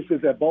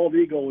 practices at Bald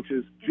Eagle, which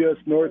is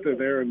just north of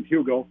there in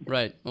Hugo.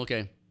 Right,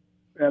 okay.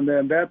 And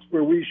then that's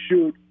where we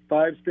shoot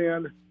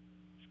 5-stand,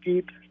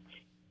 skeet,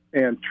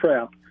 and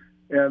trap.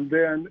 And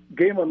then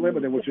Game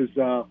Unlimited, which is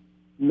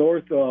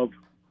north of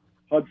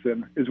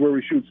Hudson, is where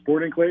we shoot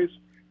sporting clays.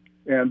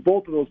 And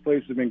both of those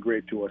places have been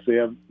great to us.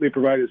 They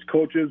provide us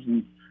coaches,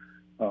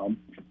 and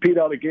Pete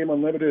out at Game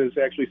Unlimited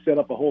has actually set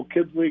up a whole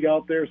kids league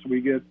out there. So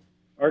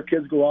our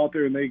kids go out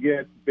there and they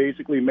get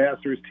basically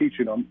masters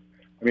teaching them.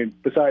 I mean,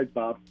 besides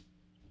Bob.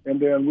 And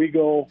then we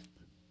go,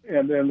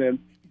 and then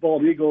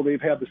Bald Eagle,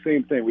 they've had the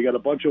same thing. We got a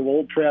bunch of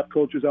old trap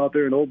coaches out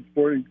there and old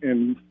sporting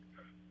and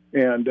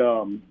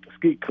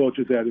skeet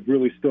coaches that have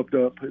really stepped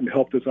up and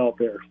helped us out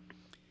there.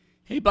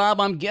 Hey,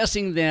 Bob, I'm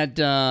guessing that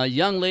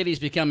young ladies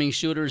becoming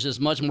shooters is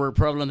much more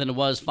prevalent than it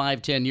was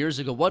 5-10 years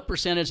ago. What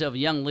percentage of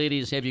young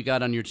ladies have you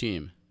got on your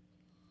team?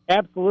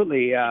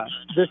 Absolutely.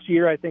 This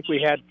year, I think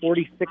we had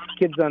 46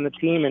 kids on the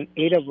team, and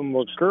 8 of them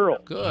were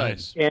girls. Good.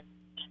 Nice. And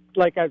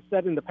like I've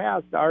said in the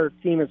past, our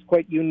team is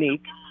quite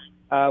unique.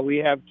 We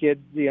have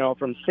kids,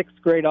 from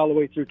 6th grade all the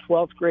way through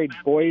 12th grade,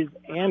 boys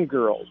and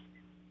girls.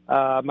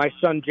 My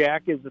son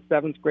Jack is the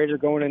 7th grader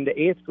going into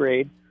 8th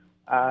grade.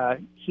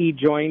 He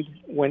joined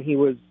when he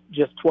was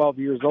just 12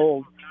 years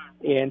old,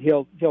 and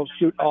he'll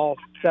shoot all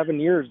 7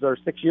 years or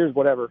 6 years,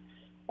 whatever.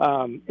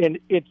 And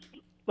it's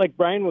like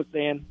Brian was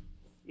saying,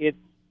 it's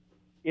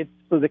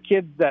for the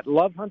kids that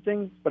love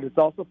hunting, but it's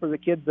also for the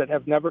kids that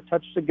have never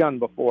touched a gun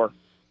before.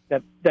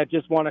 that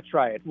just want to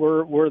try it.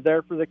 We're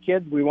there for the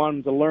kids. We want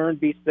them to learn,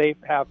 be safe,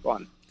 have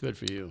fun. Good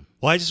for you.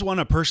 Well, I just want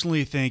to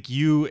personally thank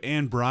you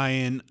and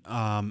Brian.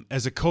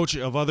 As a coach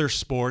of other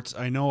sports,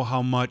 I know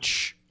how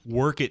much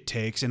work it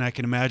takes, and I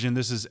can imagine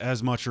this is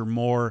as much or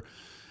more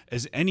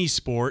as any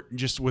sport,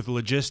 just with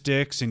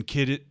logistics and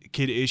kid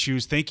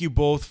issues. Thank you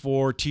both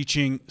for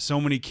teaching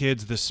so many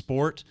kids the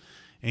sport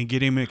and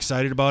getting them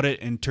excited about it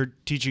and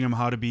teaching them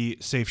how to be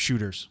safe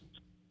shooters.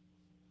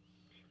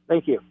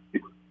 Thank you.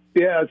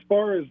 Yeah, as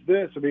far as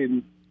this, I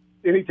mean,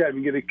 anytime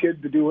you get a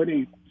kid to do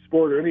any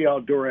sport or any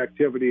outdoor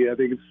activity, I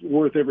think it's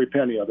worth every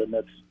penny of it.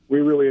 And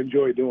we really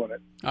enjoy doing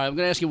it. All right, I'm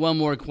going to ask you one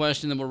more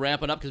question, then we'll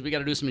wrap it up because we got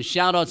to do some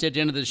shout-outs at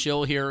the end of the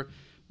show here.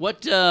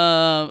 Let's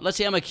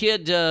say I'm a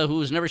kid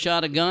who's never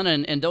shot a gun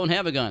and don't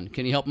have a gun.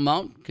 Can you help them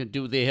out?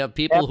 Do they have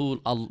people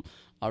who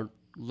are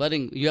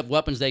letting you have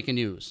weapons they can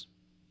use?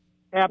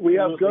 Absolutely. We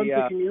have guns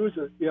they can use.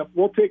 Yeah,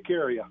 we'll take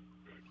care of you.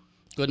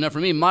 Good enough for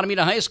me. Mahtomedi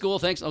High School,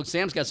 thanks. Oh,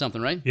 Sam's got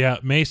something, right? Yeah,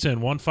 Mason,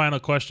 one final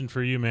question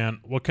for you, man.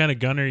 What kind of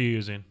gun are you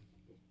using?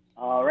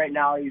 Right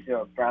now, I'm using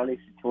a Browning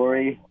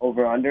Satori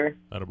over-under.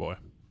 Attaboy.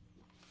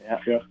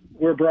 Yeah.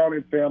 We're a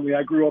Browning family.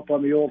 I grew up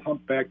on the old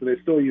humpback, but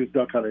I still use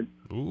duck hunting.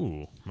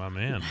 Ooh, my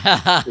man.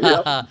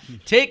 Yep.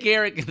 Take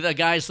care,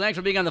 guys. Thanks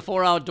for being on the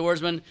 4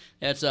 Outdoorsmen.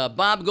 It's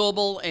Bob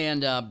Goebel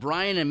and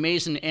Brian and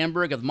Mason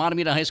Amberg of the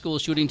Mahtomedi High School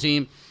shooting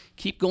team.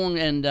 Keep going,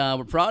 and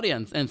we're proud of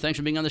you, and thanks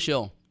for being on the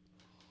show.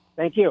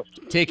 Thank you.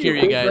 Take care,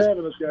 you guys. Thanks for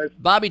having us, guys.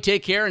 Bobby,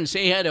 take care, and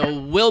say hi to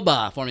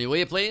Wilba for me, will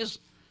you, please?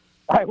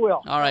 I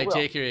will. All right,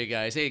 take care, you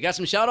guys. Hey, you got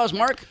some shout-outs,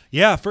 Mark?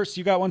 Yeah, first,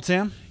 you got one,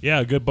 Sam? Yeah,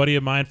 a good buddy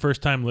of mine,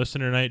 first-time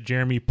listener tonight,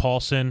 Jeremy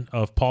Paulson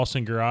of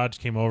Paulson Garage,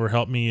 came over,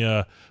 helped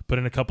me put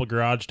in a couple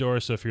garage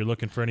doors. So if you're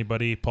looking for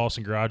anybody,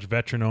 Paulson Garage,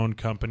 veteran-owned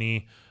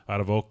company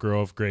out of Oak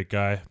Grove, great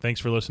guy.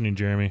 Thanks for listening,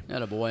 Jeremy.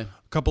 Attaboy. A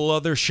couple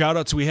other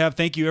shout-outs we have.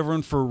 Thank you,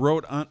 everyone, for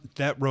wrote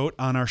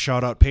on our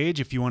shout-out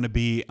page. If you want to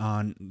be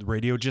on the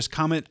radio, just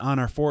comment on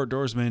our 4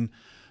 Outdoorsmen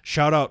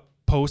shout-out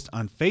post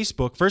on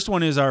Facebook. First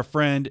one is our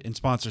friend and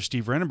sponsor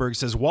Steve Renenberg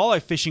says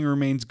walleye fishing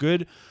remains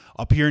good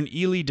up here in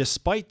Ely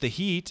despite the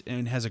heat,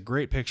 and has a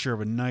great picture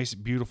of a nice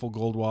beautiful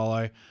gold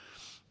walleye.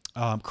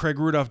 Craig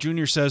Rudolph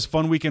Jr. says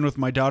fun weekend with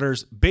my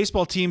daughter's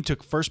baseball team,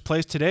 took first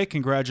place today.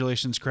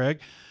 Congratulations, Craig.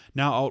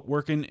 Now out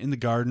working in the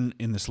garden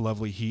in this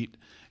lovely heat.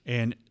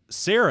 And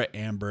Sarah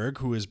Amberg,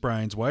 who is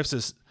Brian's wife,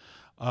 says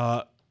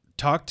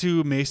talk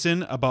to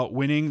Mason about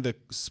winning the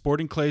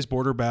Sporting Clays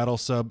Border Battle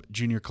Sub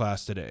Junior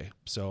class today.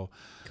 So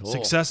cool.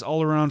 Success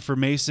all around for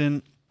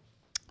Mason.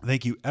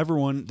 Thank you,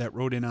 everyone that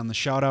wrote in on the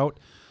shout-out.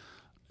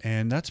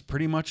 And that's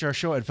pretty much our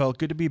show. It felt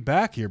good to be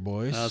back here,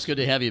 boys. It's good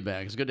to have you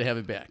back. It's good to have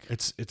you back.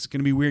 It's going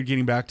to be weird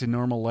getting back to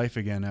normal life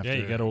again. After. Yeah,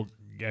 you got to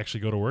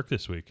actually go to work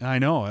this week. I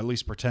know, at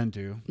least pretend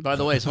to. By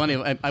the way, it's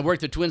funny. I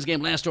worked the Twins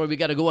game last story. We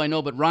got to go, I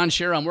know, but Ron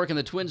Scherer, I'm working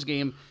the Twins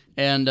game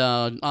and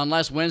on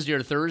last Wednesday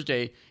or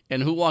Thursday,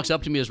 and who walks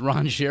up to me is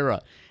Ron Scherer.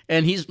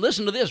 And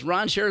listen to this.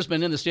 Ron Scherer's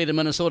been in the state of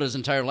Minnesota his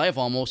entire life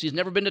almost. He's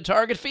never been to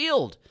Target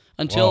Field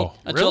until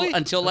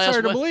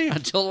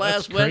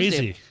last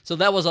Wednesday. So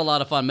that was a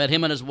lot of fun. Met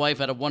him and his wife,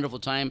 had a wonderful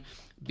time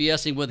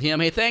BSing with him.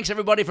 Hey, thanks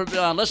everybody for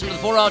listening to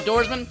the 4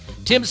 Outdoorsmen.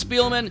 Tim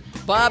Spielman,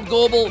 Bob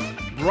Goebel,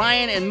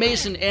 Brian and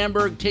Mason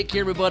Amberg. Take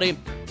care, everybody.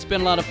 It's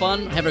been a lot of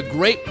fun. Have a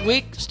great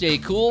week. Stay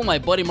cool. My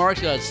buddy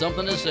Mark's got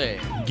something to say.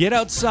 Get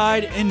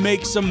outside and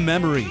make some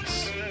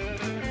memories.